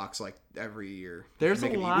Ewoks like every year. There's a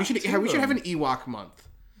lot. We should have an Ewok month.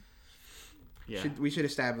 Yeah. We should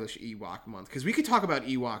establish Ewok month because we could talk about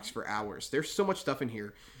Ewoks for hours. There's so much stuff in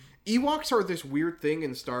here, Ewoks are this weird thing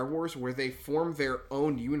in Star Wars where they form their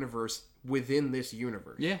own universe within this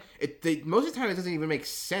universe. Yeah. Most of the time it doesn't even make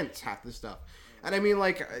sense, half the stuff. And I mean,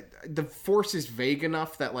 like, the Force is vague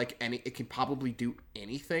enough that, like, it can probably do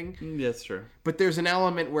anything. Yeah, that's true. But there's an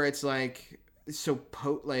element where it's like,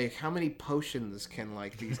 like, how many potions can,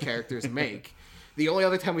 like, these characters make? The only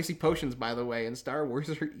other time we see potions, by the way, in Star Wars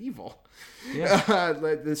are evil. Yeah.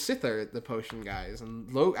 The Sith are the potion guys. And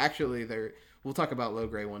actually, we'll talk about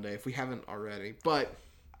Logray one day if we haven't already. But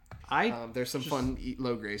there's some fun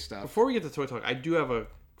Logray stuff. Before we get to Toy Talk, I do have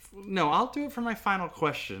I'll do it for my final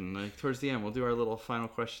question. Like, towards the end, we'll do our little final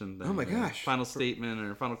question thing. Oh my gosh. Final statement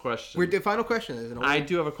or final question. The final question is... I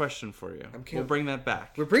do have a question for you. We'll bring that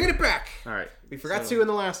back. We're bringing it back. All right. We forgot to in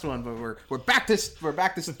the last one, but we're back to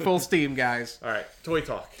full steam, guys. All right. Toy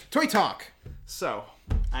Talk. Toy Talk. So,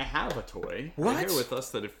 I have a toy right here with us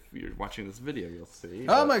that if you're watching this video, you'll see.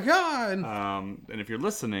 Oh my god. And if you're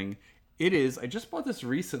listening... I just bought this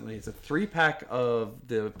recently. It's a 3-pack of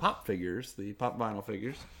the Pop figures, the Pop vinyl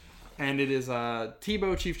figures. And it is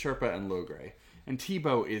Teebo, Chief Chirpa, and Logray. And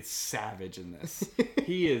Teebo is savage in this.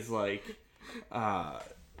 He is like,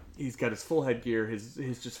 he's got his full headgear. His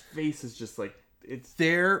just face is just like,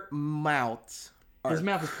 their mouths are his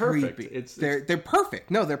mouth is perfect. Creepy. They're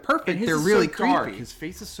perfect. No, they're perfect. And they're really so dark. creepy. His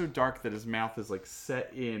face is so dark that his mouth is like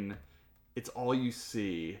set in. It's all you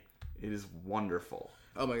see. It is wonderful.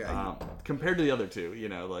 Oh my god! Compared to the other two,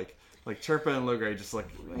 like Chirpa and Logray, just like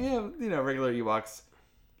regular Ewoks.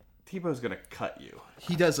 Teebo's gonna cut you.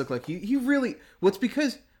 He does look like he really. Well, it's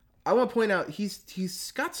because I want to point out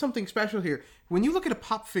he's got something special here. When you look at a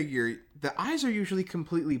Pop figure, the eyes are usually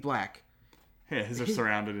completely black. Yeah, his are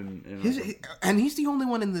surrounded and he's the only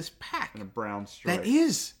one in this pack. In a brown stripe.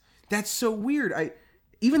 That's so weird.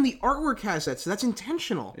 Even the artwork has that, so that's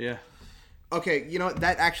intentional. Yeah. Okay,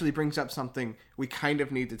 that actually brings up something we kind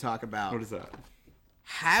of need to talk about. What is that?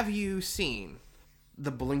 Have you seen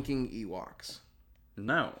the blinking Ewoks?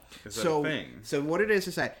 No. Is that a thing? So what it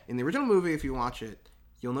is that in the original movie, if you watch it,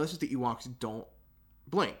 you'll notice that the Ewoks don't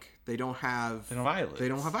blink. They don't have eyelids. They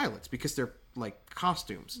don't have eyelids because they're like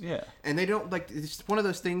costumes. Yeah. And they don't it's one of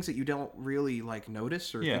those things that you don't really like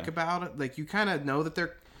notice or think about. Like you kind of know that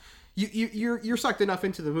they're you're sucked enough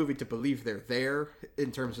into the movie to believe they're there in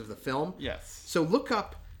terms of the film. Yes. So look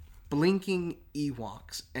up blinking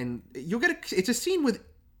Ewoks, and you'll get it's a scene with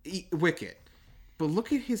Wicket, but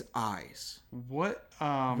look at his eyes. What?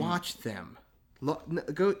 Watch them.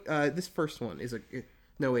 Go. This first one is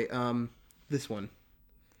this one.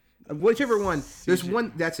 Whichever one. There's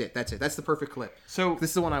one. That's it. That's the perfect clip. So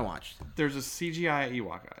this is the one I watched. There's a CGI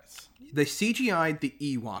Ewok eyes. They CGI'd the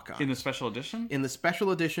Ewok eyes. In the special edition? In the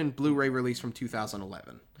special edition Blu-ray release from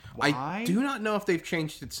 2011. Why? I do not know if they've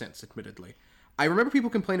changed it since, admittedly. I remember people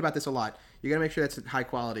complain about this a lot. You gotta make sure that's high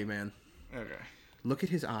quality, man. Okay. Look at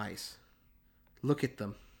his eyes. Look at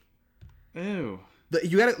them. Ew.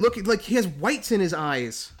 You gotta look at, like, he has whites in his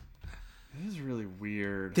eyes. This is really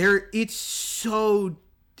weird. It's so...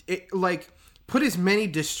 put as many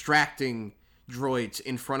distracting droids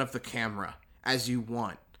in front of the camera as you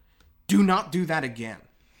want. Do not do that again.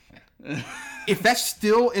 If that's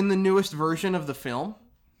still in the newest version of the film,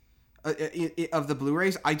 of the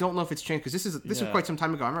Blu-rays, I don't know if it's changed, because this was quite some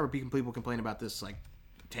time ago. I remember people complaining about this like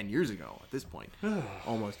 10 years ago at this point.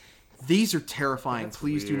 Almost. These are terrifying. That's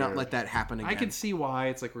Please weird. do not let that happen again. I can see why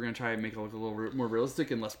it's like we're going to try and make it look a little more realistic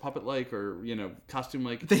and less puppet-like or,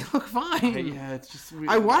 costume-like. They look fine. Yeah, it's just weird.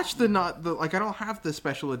 I watched I don't have the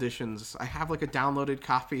special editions. I have like a downloaded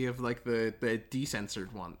copy of like the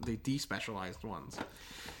decensored one, the despecialized ones.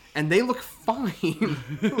 And they look fine.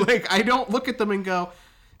 I don't look at them and go,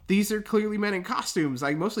 these are clearly men in costumes.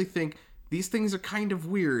 I mostly think these things are kind of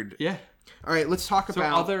weird. Yeah. All right, let's talk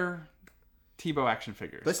about other Teebo action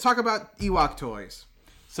figures. Let's talk about Ewok toys.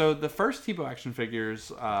 So the first Teebo action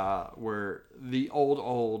figures were the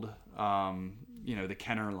old, the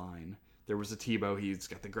Kenner line. There was a Teebo. He's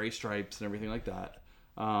got the gray stripes and everything like that.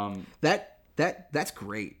 That's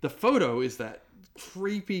great. The photo is that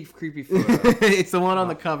creepy photo. It's the one on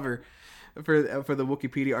the cover for the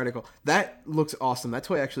Wikipedia article. That looks awesome. That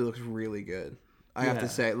toy actually looks really good. I have to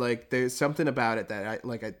say, there's something about it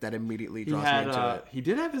that that immediately draws me into it. He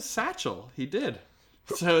did have his satchel. He did.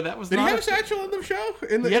 So that was. Did he have a satchel in the show?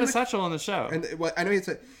 He had a satchel in the show. And I know he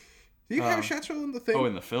said. Did he have a satchel in the thing? Oh,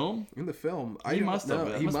 in the film? In the film, He must have.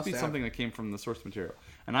 It must be something that came from the source material.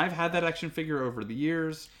 And I've had that action figure over the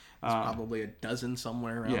years. There's probably a dozen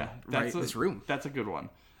somewhere around this room. That's a good one.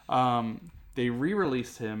 They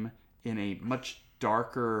re-released him in a much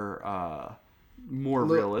darker more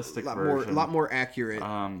realistic version. A lot more accurate.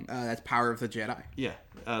 That's Power of the Jedi. Yeah,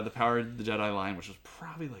 the Power of the Jedi line, which was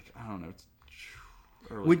probably like, I don't know,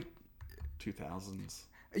 early 2000s.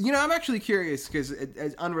 You know, I'm actually curious because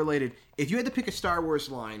it's unrelated. If you had to pick a Star Wars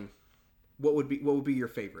line, what would be your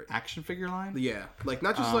favorite action figure line? Yeah, like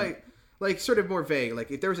not just like sort of more vague.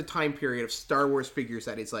 Like if there was a time period of Star Wars figures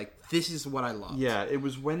that it's like, this is what I love. Yeah, it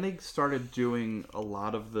was when they started doing a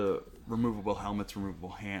lot of the removable helmets,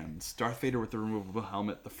 removable hands. Darth Vader with the removable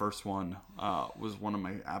helmet, the first one, was one of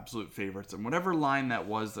my absolute favorites. And whatever line that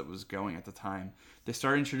was going at the time, they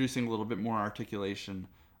started introducing a little bit more articulation,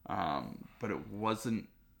 but it wasn't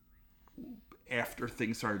after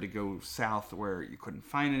things started to go south where you couldn't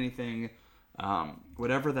find anything.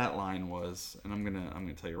 Whatever that line was, and I'm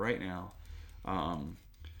gonna tell you right now,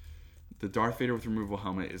 the Darth Vader with removable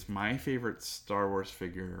helmet is my favorite Star Wars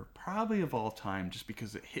figure, probably of all time, just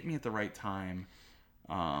because it hit me at the right time.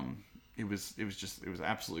 It was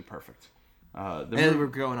absolutely perfect. We're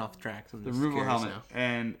going off track. So the removable helmet,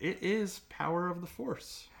 and it is Power of the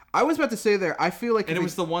Force. I was about to say there. I feel like, and it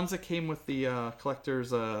was the ones that came with the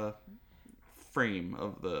collector's frame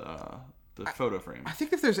of the photo frame. I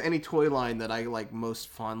think if there's any toy line that I like most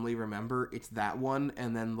fondly remember, it's that one,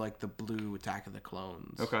 and then like the blue Attack of the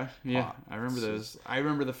Clones. Okay, yeah, I remember those. I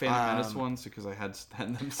remember the Phantom Menace ones because I had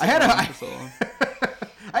them. I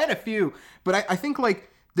had a few, but I think like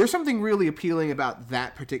there's something really appealing about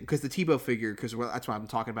that particular, because the Tebow figure, because that's why I'm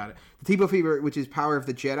talking about it. The Tebow figure, which is Power of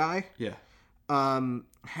the Jedi. Yeah.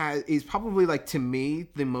 Is probably like, to me,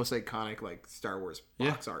 the most iconic like Star Wars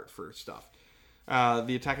box art for stuff.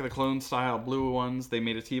 The Attack of the Clones style blue ones, they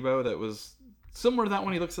made a Tebow that was similar to that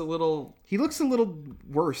one. He looks a little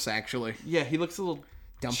worse, actually. Yeah, he looks a little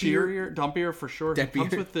dumpier for sure. He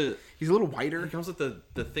comes with he's a little whiter. He comes with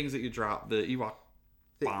the things that you drop, the Ewok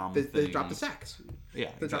bomb. They drop the sacks.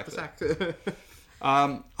 Yeah, they exactly. drop the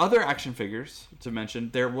sacks. Other action figures to mention,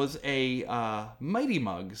 there was a Mighty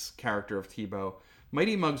Mugs character of Tebow.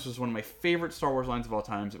 Mighty Mugs was one of my favorite Star Wars lines of all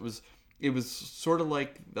times. It was sort of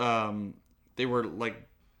like they were like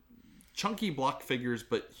chunky block figures,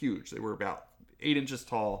 but huge. They were about 8 inches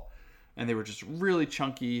tall, and they were just really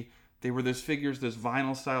chunky. They were those figures, those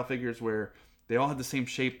vinyl style figures where they all had the same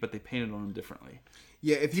shape, but they painted on them differently.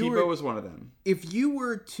 Yeah, Tebow was one of them. If you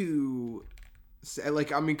were to,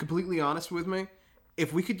 completely honest with me,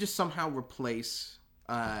 if we could just somehow replace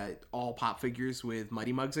all pop figures with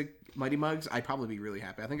Mighty Mugs, I'd probably be really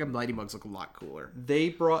happy. I think Mighty Mugs look a lot cooler. They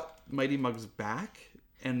brought Mighty Mugs back,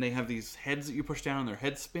 and they have these heads that you push down and their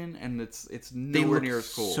heads spin, and it's nowhere near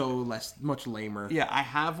as cool. So much lamer. Yeah, I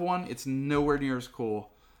have one. It's nowhere near as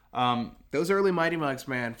cool. Those early Mighty Mugs,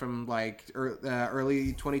 man, from like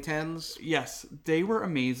early 2010s. Yes, they were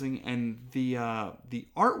amazing, and the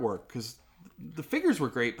artwork, because the figures were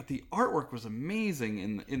great, but the artwork was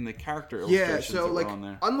amazing in the character illustrations that were on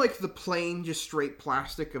there. Unlike the plain, just straight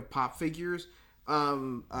plastic of pop figures,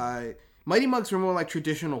 Mighty Mugs were more like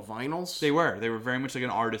traditional vinyls. They were very much like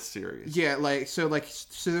an artist series. Yeah, so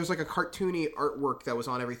there's like a cartoony artwork that was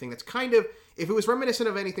on everything. That's kind of, if it was reminiscent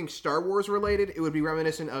of anything Star Wars related, it would be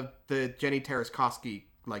reminiscent of the Jenny Taraskowski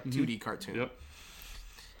 2D cartoon. Yep.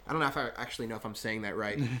 I don't know if I actually know if I'm saying that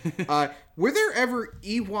right. Were there ever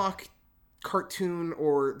Ewok cartoon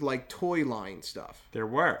or like toy line stuff? There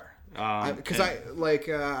were. Because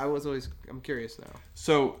I'm curious now.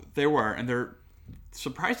 So there were, and they're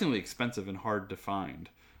surprisingly expensive and hard to find.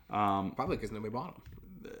 Probably because nobody bought them.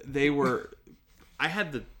 They were. I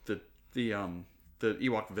had the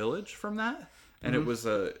Ewok Village from that, and it was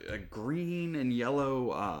a green and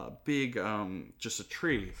yellow big just a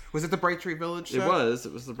tree. Was it the Bright Tree Village set?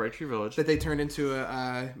 It was the Bright Tree Village that they turned into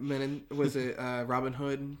a Robin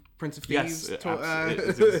Hood, Prince of Thieves? Yes,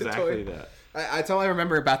 it's exactly that. That's all I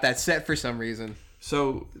remember about that set for some reason.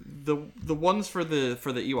 So the ones for the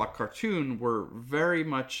Ewok cartoon were very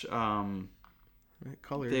much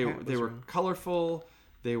colored. They were colorful.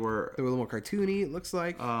 They were a little more cartoony, it looks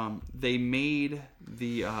like. They made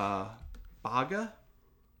the Baga.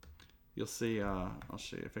 You'll see. I'll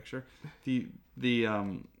show you a picture.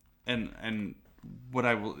 And what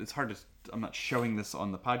I will. It's hard to. I'm not showing this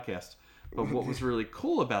on the podcast. But what was really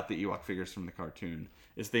cool about the Ewok figures from the cartoon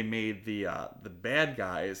is they made the bad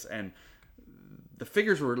guys, and the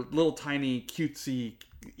figures were little tiny cutesy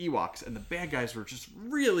Ewoks, and the bad guys were just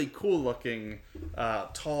really cool looking,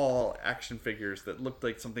 tall action figures that looked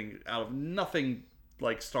like something out of nothing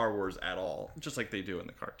like Star Wars at all, just like they do in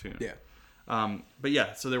the cartoon. Yeah. But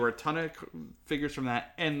yeah, so there were a ton of figures from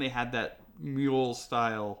that, and they had that mule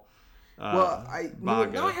style. Now I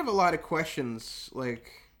have a lot of questions.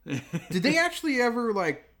 Like, did they actually ever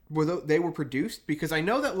they were produced? Because I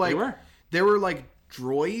know that they were. there were like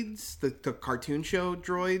droids, the cartoon show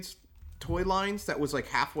droids toy lines that was like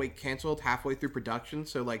halfway canceled, halfway through production.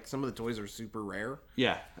 So like some of the toys are super rare.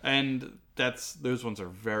 Yeah, and those ones are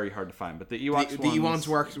very hard to find. But the Ewoks the ones Ewoks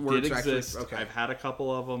works did actually. exist. Okay. I've had a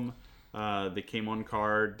couple of them. They came on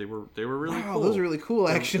card. They were really Wow, cool. those are really cool,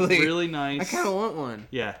 actually. Really nice. I kind of want one.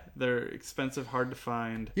 Yeah, they're expensive, hard to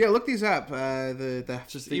find. Yeah, look these up. The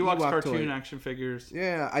Just the Ewoks Ewok cartoon toy. action figures.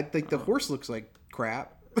 Yeah, I think the horse looks like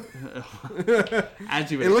crap. As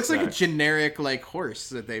you would It looks like a expect. generic like horse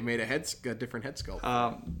that they made a different head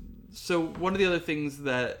sculpt. So one of the other things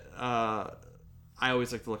that I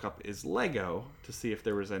always like to look up is Lego to see if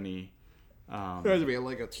there was any. There's to be a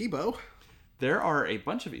Lego Tebow. There are a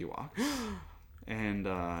bunch of Ewoks, and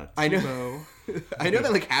I know. Tebow. I know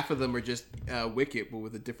that like half of them are just Wicket, but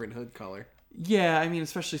with a different hood color. Yeah, I mean,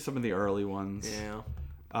 especially some of the early ones. Yeah.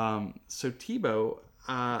 So Tebow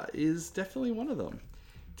is definitely one of them.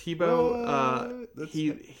 Tebow,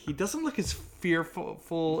 he doesn't look as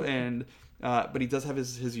fearful and but he does have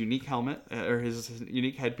his unique helmet or his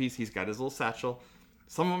unique headpiece. He's got his little satchel.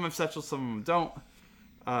 Some of them have satchels, some of them don't.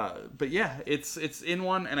 But yeah, it's in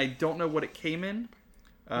one, and I don't know what it came in.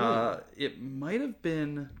 It might have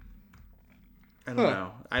been. I don't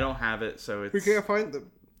know. I don't have it, so it's. We can't find the.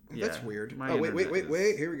 Yeah, That's weird. my Oh wait! internet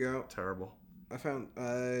is Here we go. Terrible. I found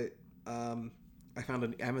an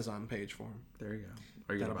Amazon page for him. There you go.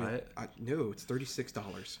 Are you gonna buy it? No, it's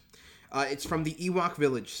 $36. It's from the Ewok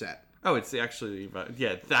Village set. Oh, it's actually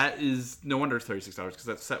that is no wonder it's $36 because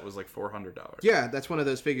that set was like $400. Yeah, that's one of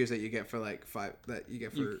those figures that you get for like $5 that you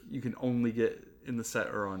get for. You can only get in the set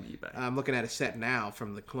or on eBay. I'm looking at a set now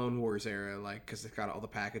from the Clone Wars era, like because it's got all the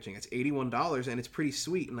packaging. It's $81 and it's pretty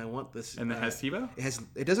sweet, and I want this. And it has Tebow?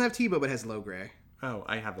 It doesn't have Tebow, but it has Logray. Oh,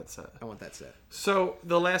 I have that set. I want that set. So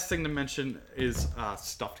the last thing to mention is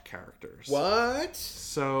stuffed characters. What?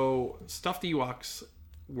 So stuffed Ewoks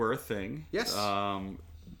were a thing. Yes.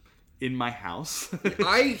 In my house.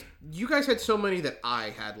 You guys had so many that I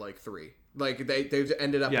had like 3. Like they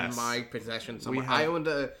ended up in my possession somewhere. I owned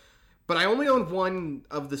but I only owned one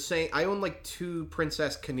of the same. I owned like 2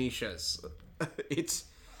 Princess Kanishas. It's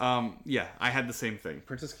yeah, I had the same thing.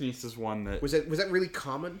 Princess Kinesa's one that was that really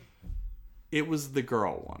common? It was the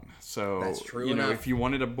girl one. So That's true you know, enough. if you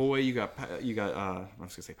wanted a boy, you got I was gonna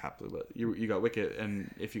say Pat Blue, but you got Wicket,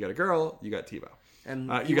 and if you got a girl, you got Tebow.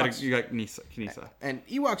 And you got Kinesa. And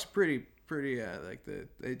Ewoks pretty like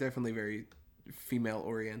they definitely very female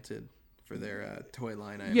oriented for their toy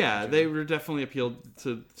line. I imagine. They were definitely appealed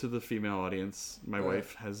to the female audience. My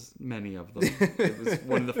wife has many of them. It was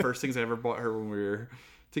one of the first things I ever bought her when we were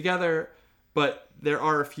together. But there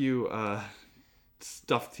are a few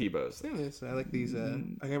stuffed Tebows. Yeah, I like these. I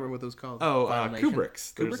can't remember what those called. Oh, Filmation.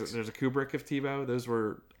 Kubricks. There's a Kubrick of Tebow. Those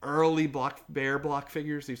were early bear block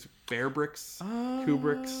figures. These bear bricks,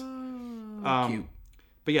 Kubricks. Cute.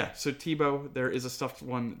 But yeah, so Tebow, there is a stuffed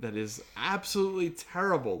one that is absolutely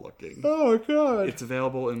terrible looking. Oh my god! It's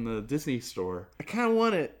available in the Disney store. I kind of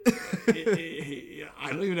want it.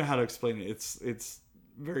 I don't even know how to explain it. It's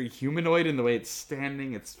very humanoid in the way it's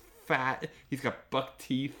standing. It's fat. He's got buck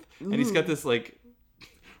teeth, and he's got this like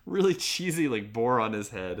really cheesy like boar on his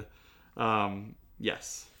head.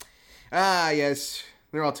 Yes. Yes.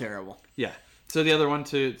 They're all terrible. Yeah. So the other one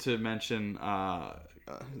to mention,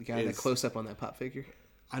 You got a close up on that pop figure.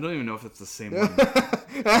 I don't even know if it's the same one.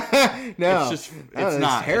 No, It's just it's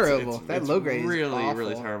not terrible. It's, That low grade really is awful.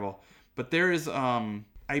 really terrible. But there is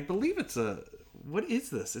I believe it's what is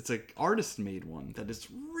this? It's an artist made one that is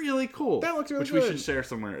really cool. That looks really which good. we should share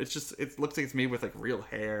somewhere. It looks like it's made with like real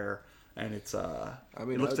hair, and it's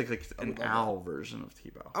it looks like an owl version of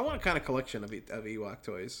Tebow. I want a kind of collection of Ewok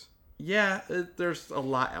toys. Yeah, there's a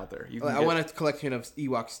lot out there. I want a collection of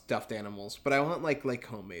Ewok stuffed animals, but I want like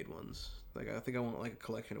homemade ones. Like I think I want like a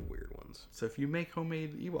collection of weird ones. So if you make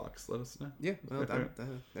homemade Ewoks, let us know. Yeah, well,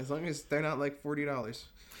 as long as they're not like $40.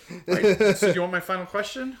 Right. So do you want my final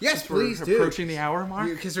question? Yes, Since we're please do. Approaching the hour mark.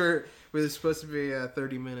 Because we're supposed to be a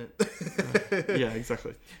 30-minute. Yeah,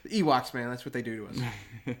 exactly. Ewoks, man, that's what they do to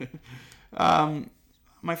us.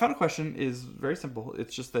 My final question is very simple.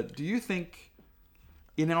 It's just that, do you think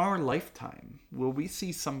in our lifetime will we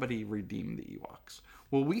see somebody redeem the Ewoks?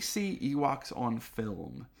 Will we see Ewoks on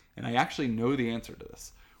film? And I actually know the answer to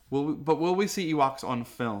this. Will we see Ewoks on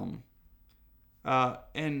film?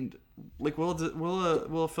 And like, will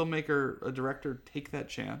a filmmaker, a director, take that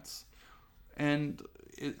chance? And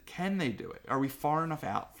can they do it? Are we far enough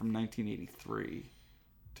out from 1983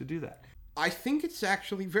 to do that? I think it's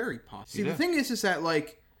actually very possible. See, Yeah. the thing is that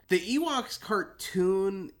like the Ewoks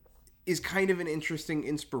cartoon is kind of an interesting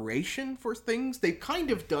inspiration for things. They've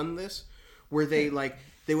kind of done this where they like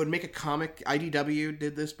they would make a comic. IDW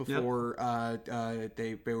did this before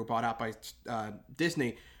they were bought out by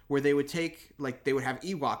Disney, where they would take, like, they would have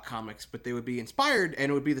Ewok comics, but they would be inspired,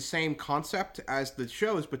 and it would be the same concept as the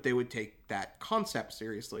shows, but they would take that concept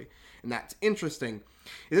seriously. And that's interesting.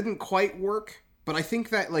 It didn't quite work, but I think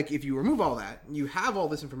that, like, if you remove all that, you have all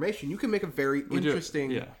this information, you can make a very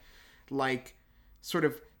interesting, like, sort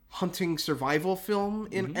of hunting survival film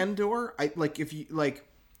in Endor. If you, like,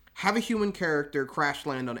 have a human character crash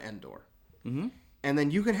land on Endor. And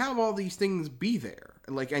then you can have all these things be there.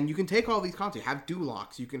 Like, and you can take all these concepts. Have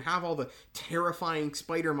Dulocs. You can have all the terrifying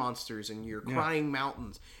spider monsters and your crying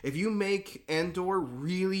mountains. If you make Endor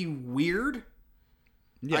really weird,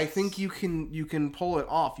 I think you can pull it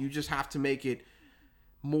off. You just have to make it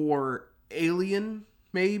more alien,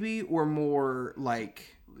 maybe, or more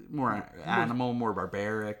like more animal, more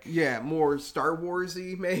barbaric. Yeah, more Star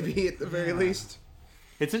Warsy, maybe at the very least.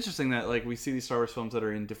 It's interesting that, like, we see these Star Wars films that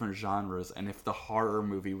are in different genres, and if the horror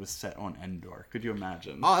movie was set on Endor, could you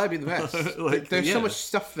imagine? Oh, that'd be the best. Like, there's so much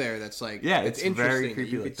stuff there that's like, it's interesting. Very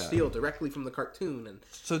creepy. You could steal directly from the cartoon. And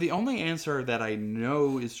so the only answer that I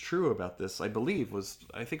know is true about this, I believe, was,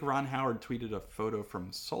 I think Ron Howard tweeted a photo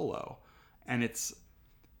from Solo, and it's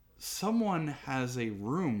someone has a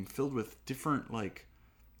room filled with different, like,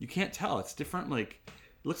 you can't tell, it's different, like,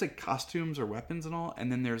 it looks like costumes or weapons and all,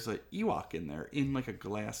 and then there's a Ewok in there in, like, a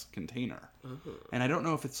glass container. And I don't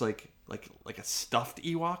know if it's like a stuffed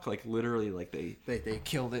Ewok, like, literally, like, they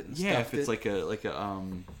killed it and stuffed stuffed if it's it. like a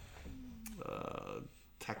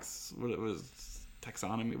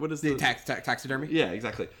taxonomy. What is the taxidermy? Yeah,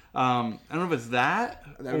 exactly. I don't know if it's that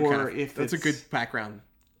or if that's it's a good background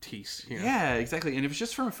tease. You know? Yeah, exactly. And if it's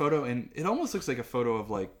just from a photo, and it almost looks like a photo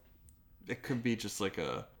of, like, it could be just like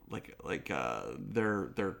a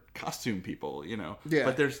their costume people, you know. Yeah.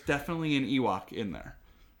 But there's definitely an Ewok in there.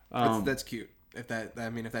 That's cute. If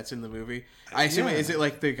that's in the movie, I assume is it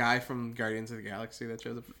like the guy from Guardians of the Galaxy that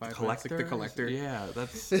shows up for 5 minutes? Like the collector. Yeah,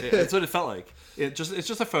 that's what it felt like. It's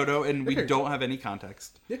just a photo, and we don't have any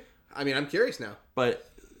context. Yeah, I mean, I'm curious now.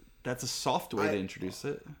 But that's a soft way to introduce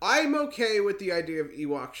it. I'm okay with the idea of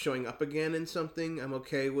Ewoks showing up again in something. I'm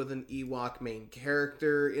okay with an Ewok main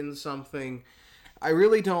character in something. I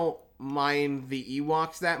really don't mind the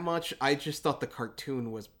Ewoks that much. I just thought the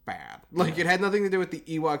cartoon was bad. Like, it had nothing to do with the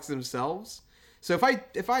Ewoks themselves. So if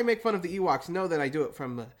I make fun of the Ewoks, know that I do it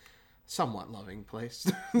from a somewhat loving place.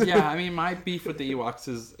 Yeah, I mean, my beef with the Ewoks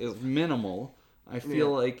is minimal. I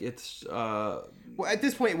feel like it's... Well, at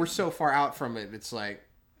this point, we're so far out from it, it's like...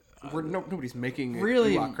 nobody's making an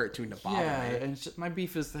really, Ewok cartoon to bother me. And it's just, my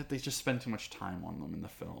beef is that they just spend too much time on them in the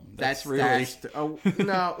film.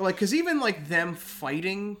 No, like, because even, like, them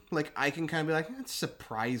fighting, like, I can kind of be like, that's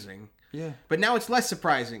surprising. Yeah. But now it's less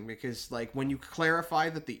surprising because, like, when you clarify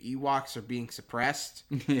that the Ewoks are being suppressed,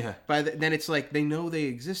 then it's like they know they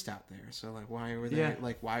exist out there. So, like, why would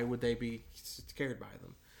they be scared by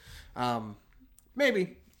them?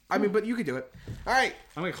 Maybe. I mean, but you could do it. All right.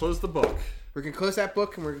 I'm going to close the book. We're going to close that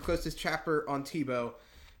book, and we're going to close this chapter on Tebow.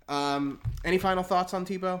 Any final thoughts on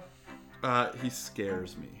Tebow? He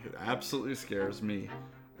scares me. He absolutely scares me.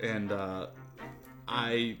 And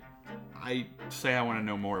I say I want to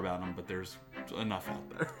know more about him, but there's enough out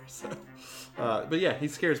there. So, but yeah, he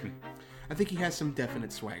scares me. I think he has some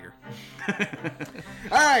definite swagger.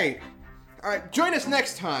 All right. Join us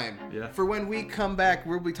next time for when we come back.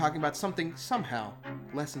 We'll be talking about something somehow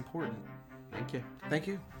less important. Thank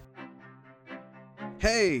you.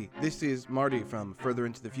 Hey, this is Marty from Further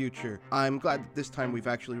Into the Future. I'm glad that this time we've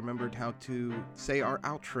actually remembered how to say our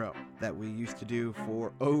outro that we used to do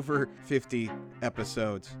for over 50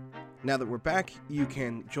 episodes. Now that we're back, you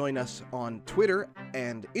can join us on Twitter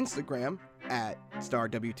and Instagram at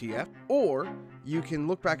StarWTF, or you can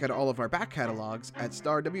look back at all of our back catalogs at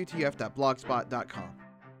starwtf.blogspot.com.